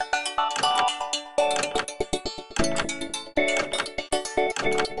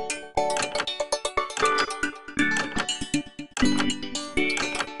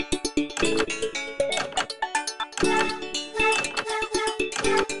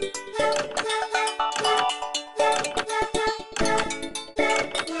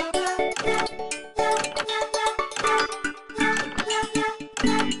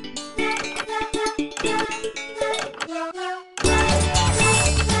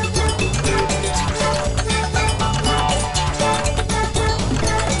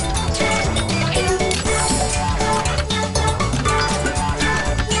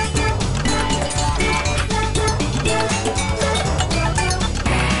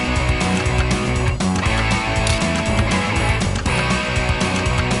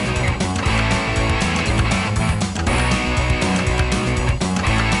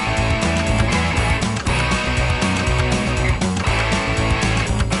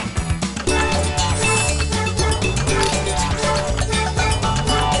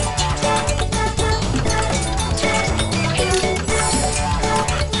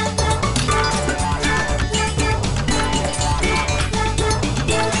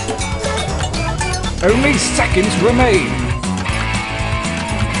 Only seconds remain.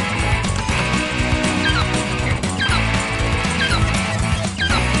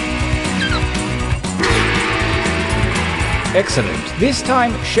 Excellent. This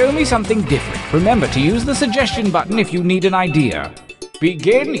time, show me something different. Remember to use the suggestion button if you need an idea.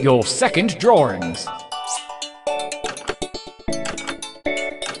 Begin your second drawings.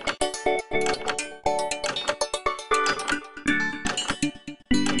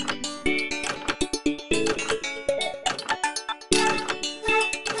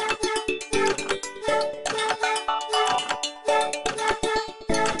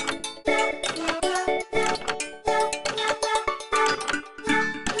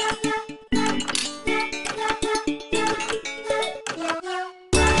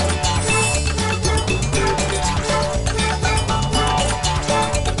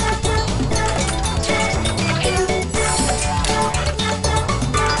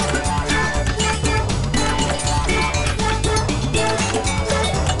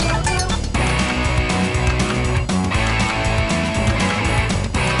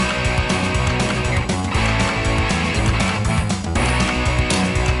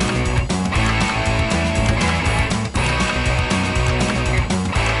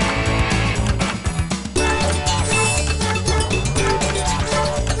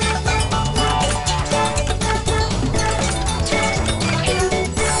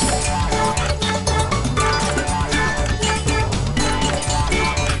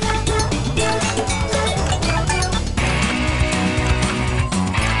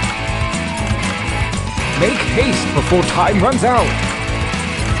 Make haste before time runs out.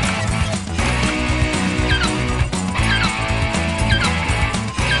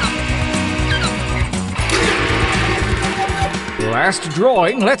 Last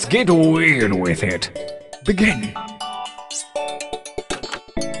drawing, let's get weird with it. Begin.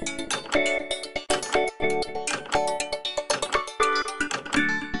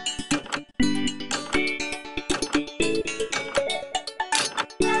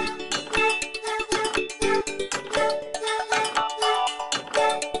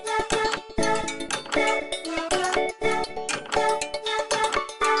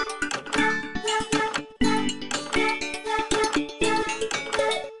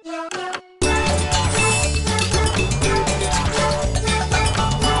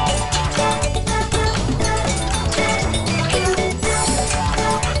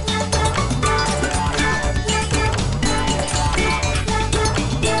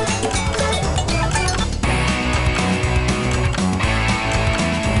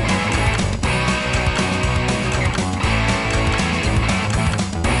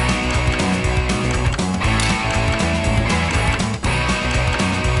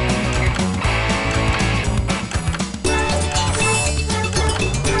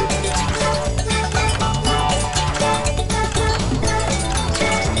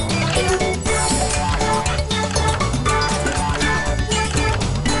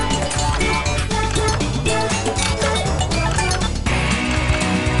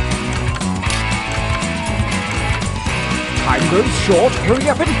 time grows short, hurry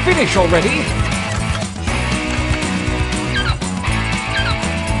up and finish already!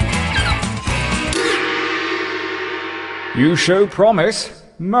 You show promise,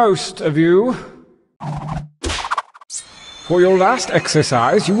 most of you. For your last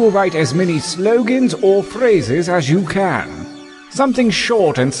exercise, you will write as many slogans or phrases as you can. Something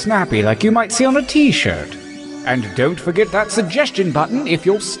short and snappy like you might see on a t-shirt. And don't forget that suggestion button if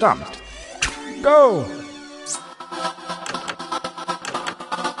you're stumped. Go!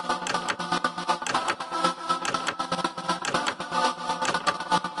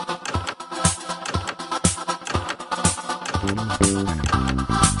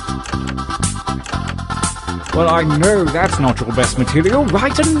 Well, I know that's not your best material.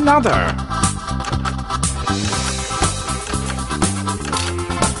 Write another!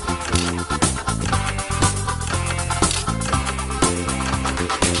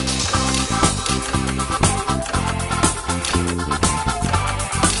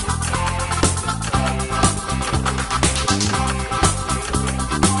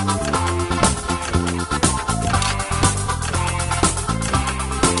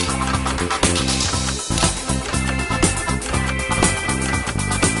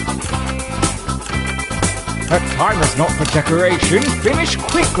 That time is not for decoration. Finish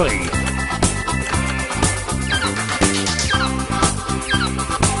quickly!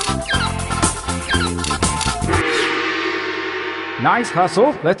 Nice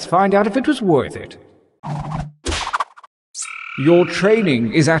hustle. Let's find out if it was worth it. Your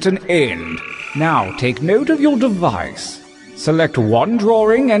training is at an end. Now take note of your device. Select one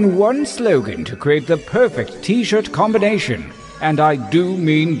drawing and one slogan to create the perfect t-shirt combination. And I do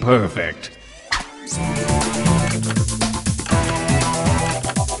mean perfect.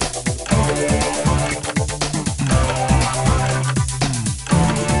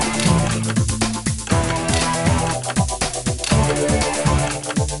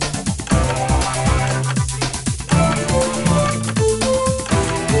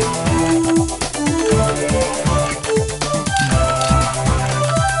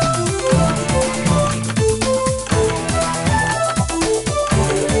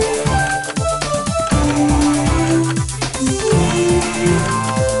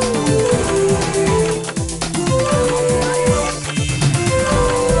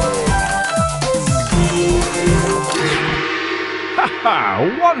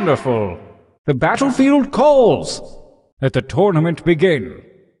 Wonderful! The battlefield calls! Let the tournament begin.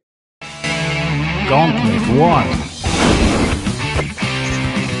 Gauntlet 1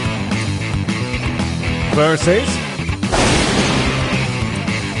 versus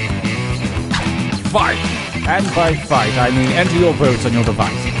fight! And by fight, I mean enter your votes on your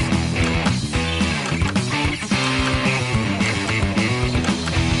devices.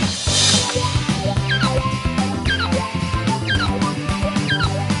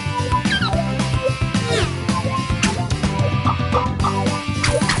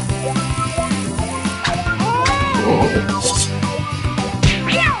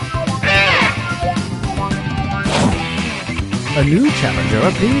 A new challenger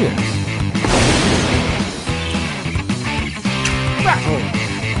appears. Battle!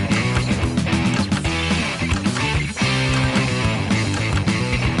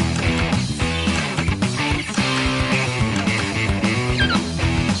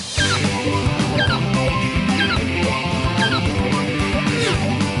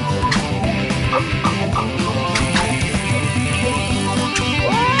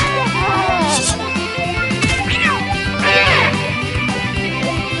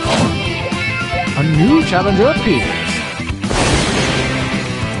 A new challenger appears.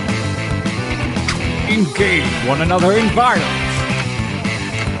 Engage one another in violence.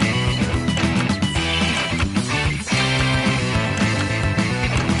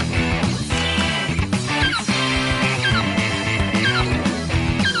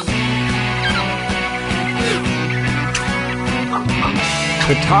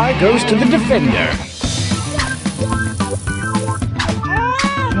 The tie goes to the defender.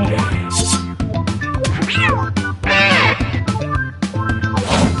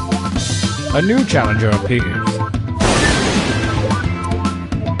 A new challenger appears.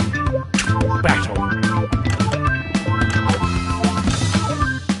 Battle.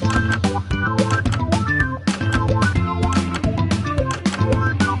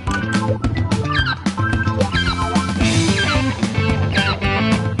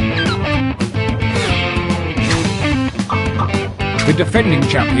 The defending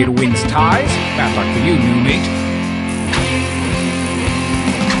champion wins ties. Bad luck for you, new mate.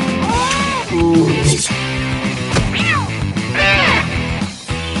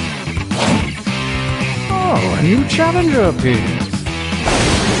 Oh, A new challenger appears.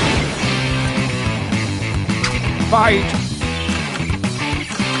 Fight!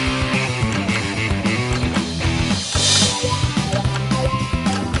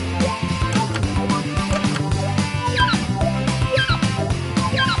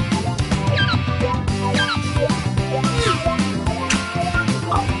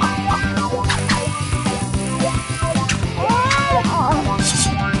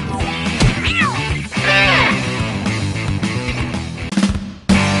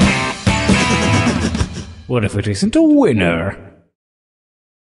 What if it isn't a winner?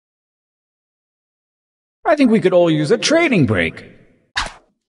 I think we could all use a training break.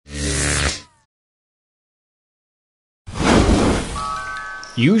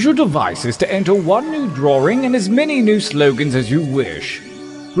 Use your devices to enter one new drawing and as many new slogans as you wish.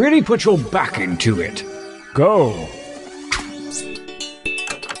 Really put your back into it. Go!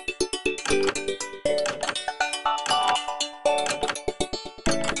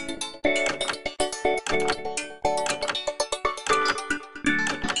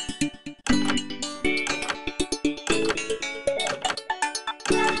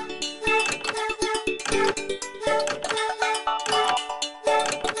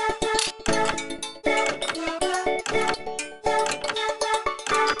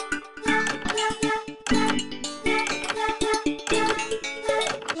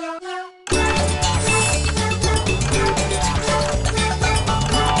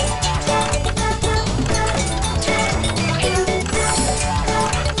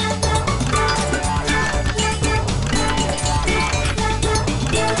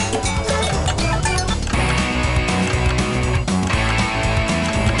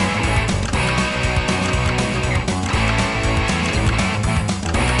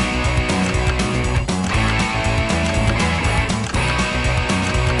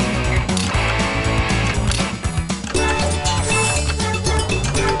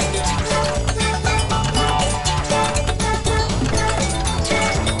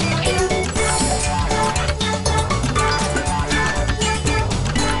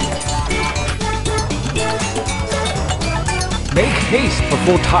 Make haste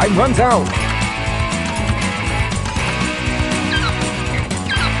before time runs out!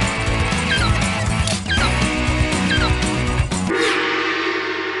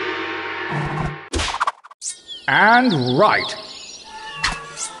 And right!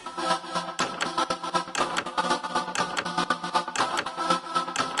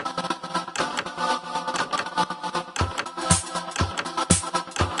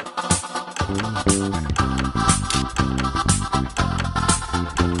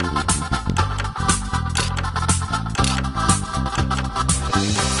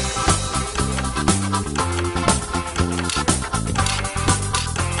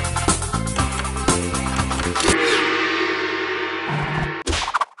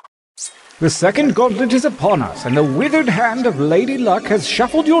 The second gauntlet is upon us, and the withered hand of Lady Luck has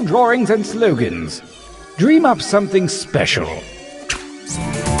shuffled your drawings and slogans. Dream up something special.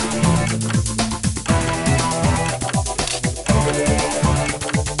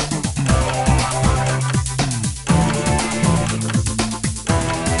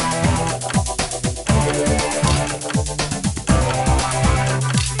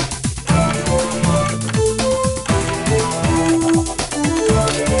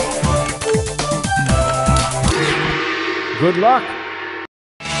 Good luck!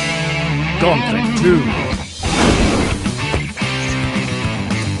 Gauntlet 2.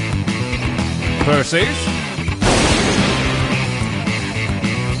 Versus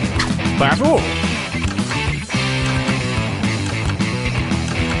Battle.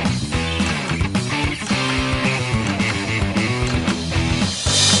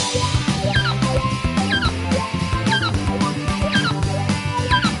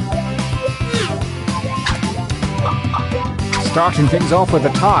 Starting things off with a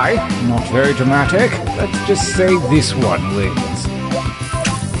tie, not very dramatic. Let's just say this one wins.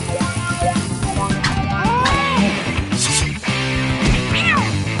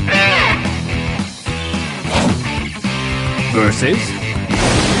 Versus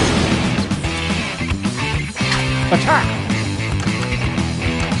Attack.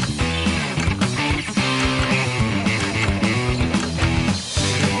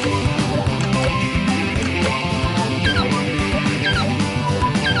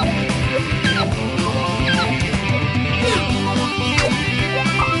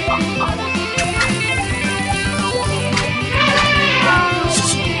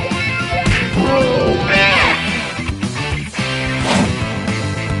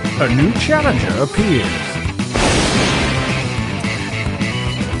 A new challenger appears.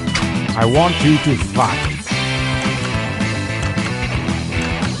 I want you to fight.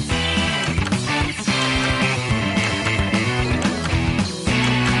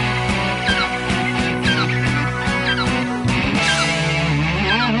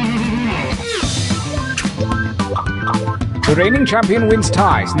 The reigning champion wins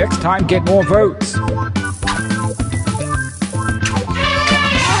ties. Next time, get more votes.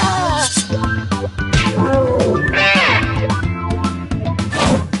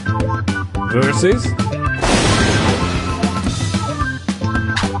 Versus.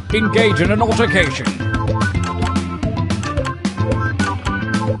 Engage in an altercation.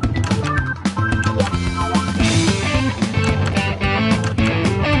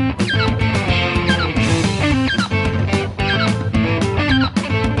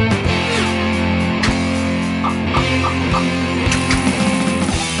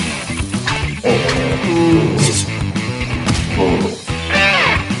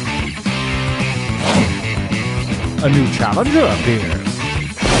 A new challenger appears.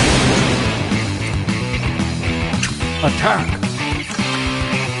 Attack!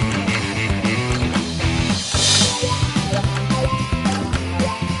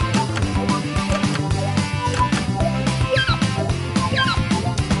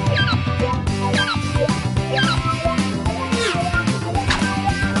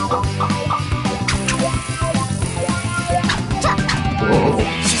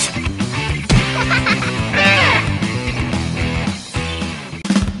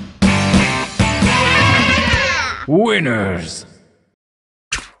 Winners!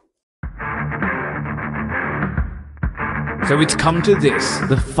 So it's come to this,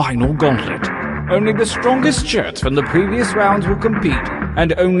 the final gauntlet. Only the strongest shirts from the previous rounds will compete,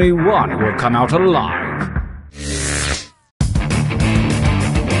 and only one will come out alive.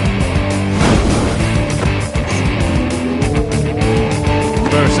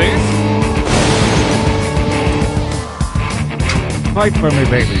 Versus... Fight for me,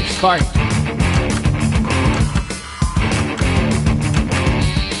 babies, fight!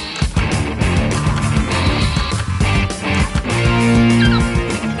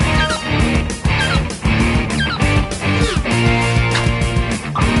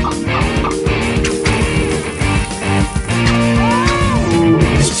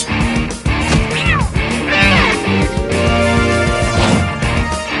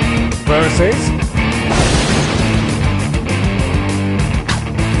 Versus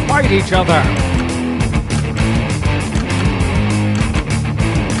fight each other.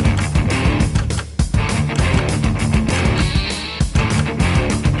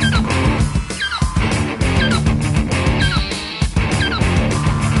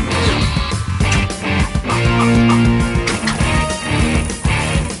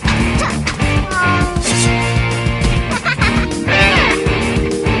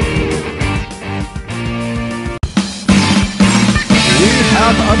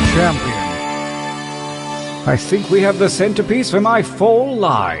 A champion. I think we have the centerpiece for my fall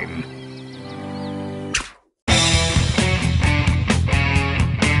line.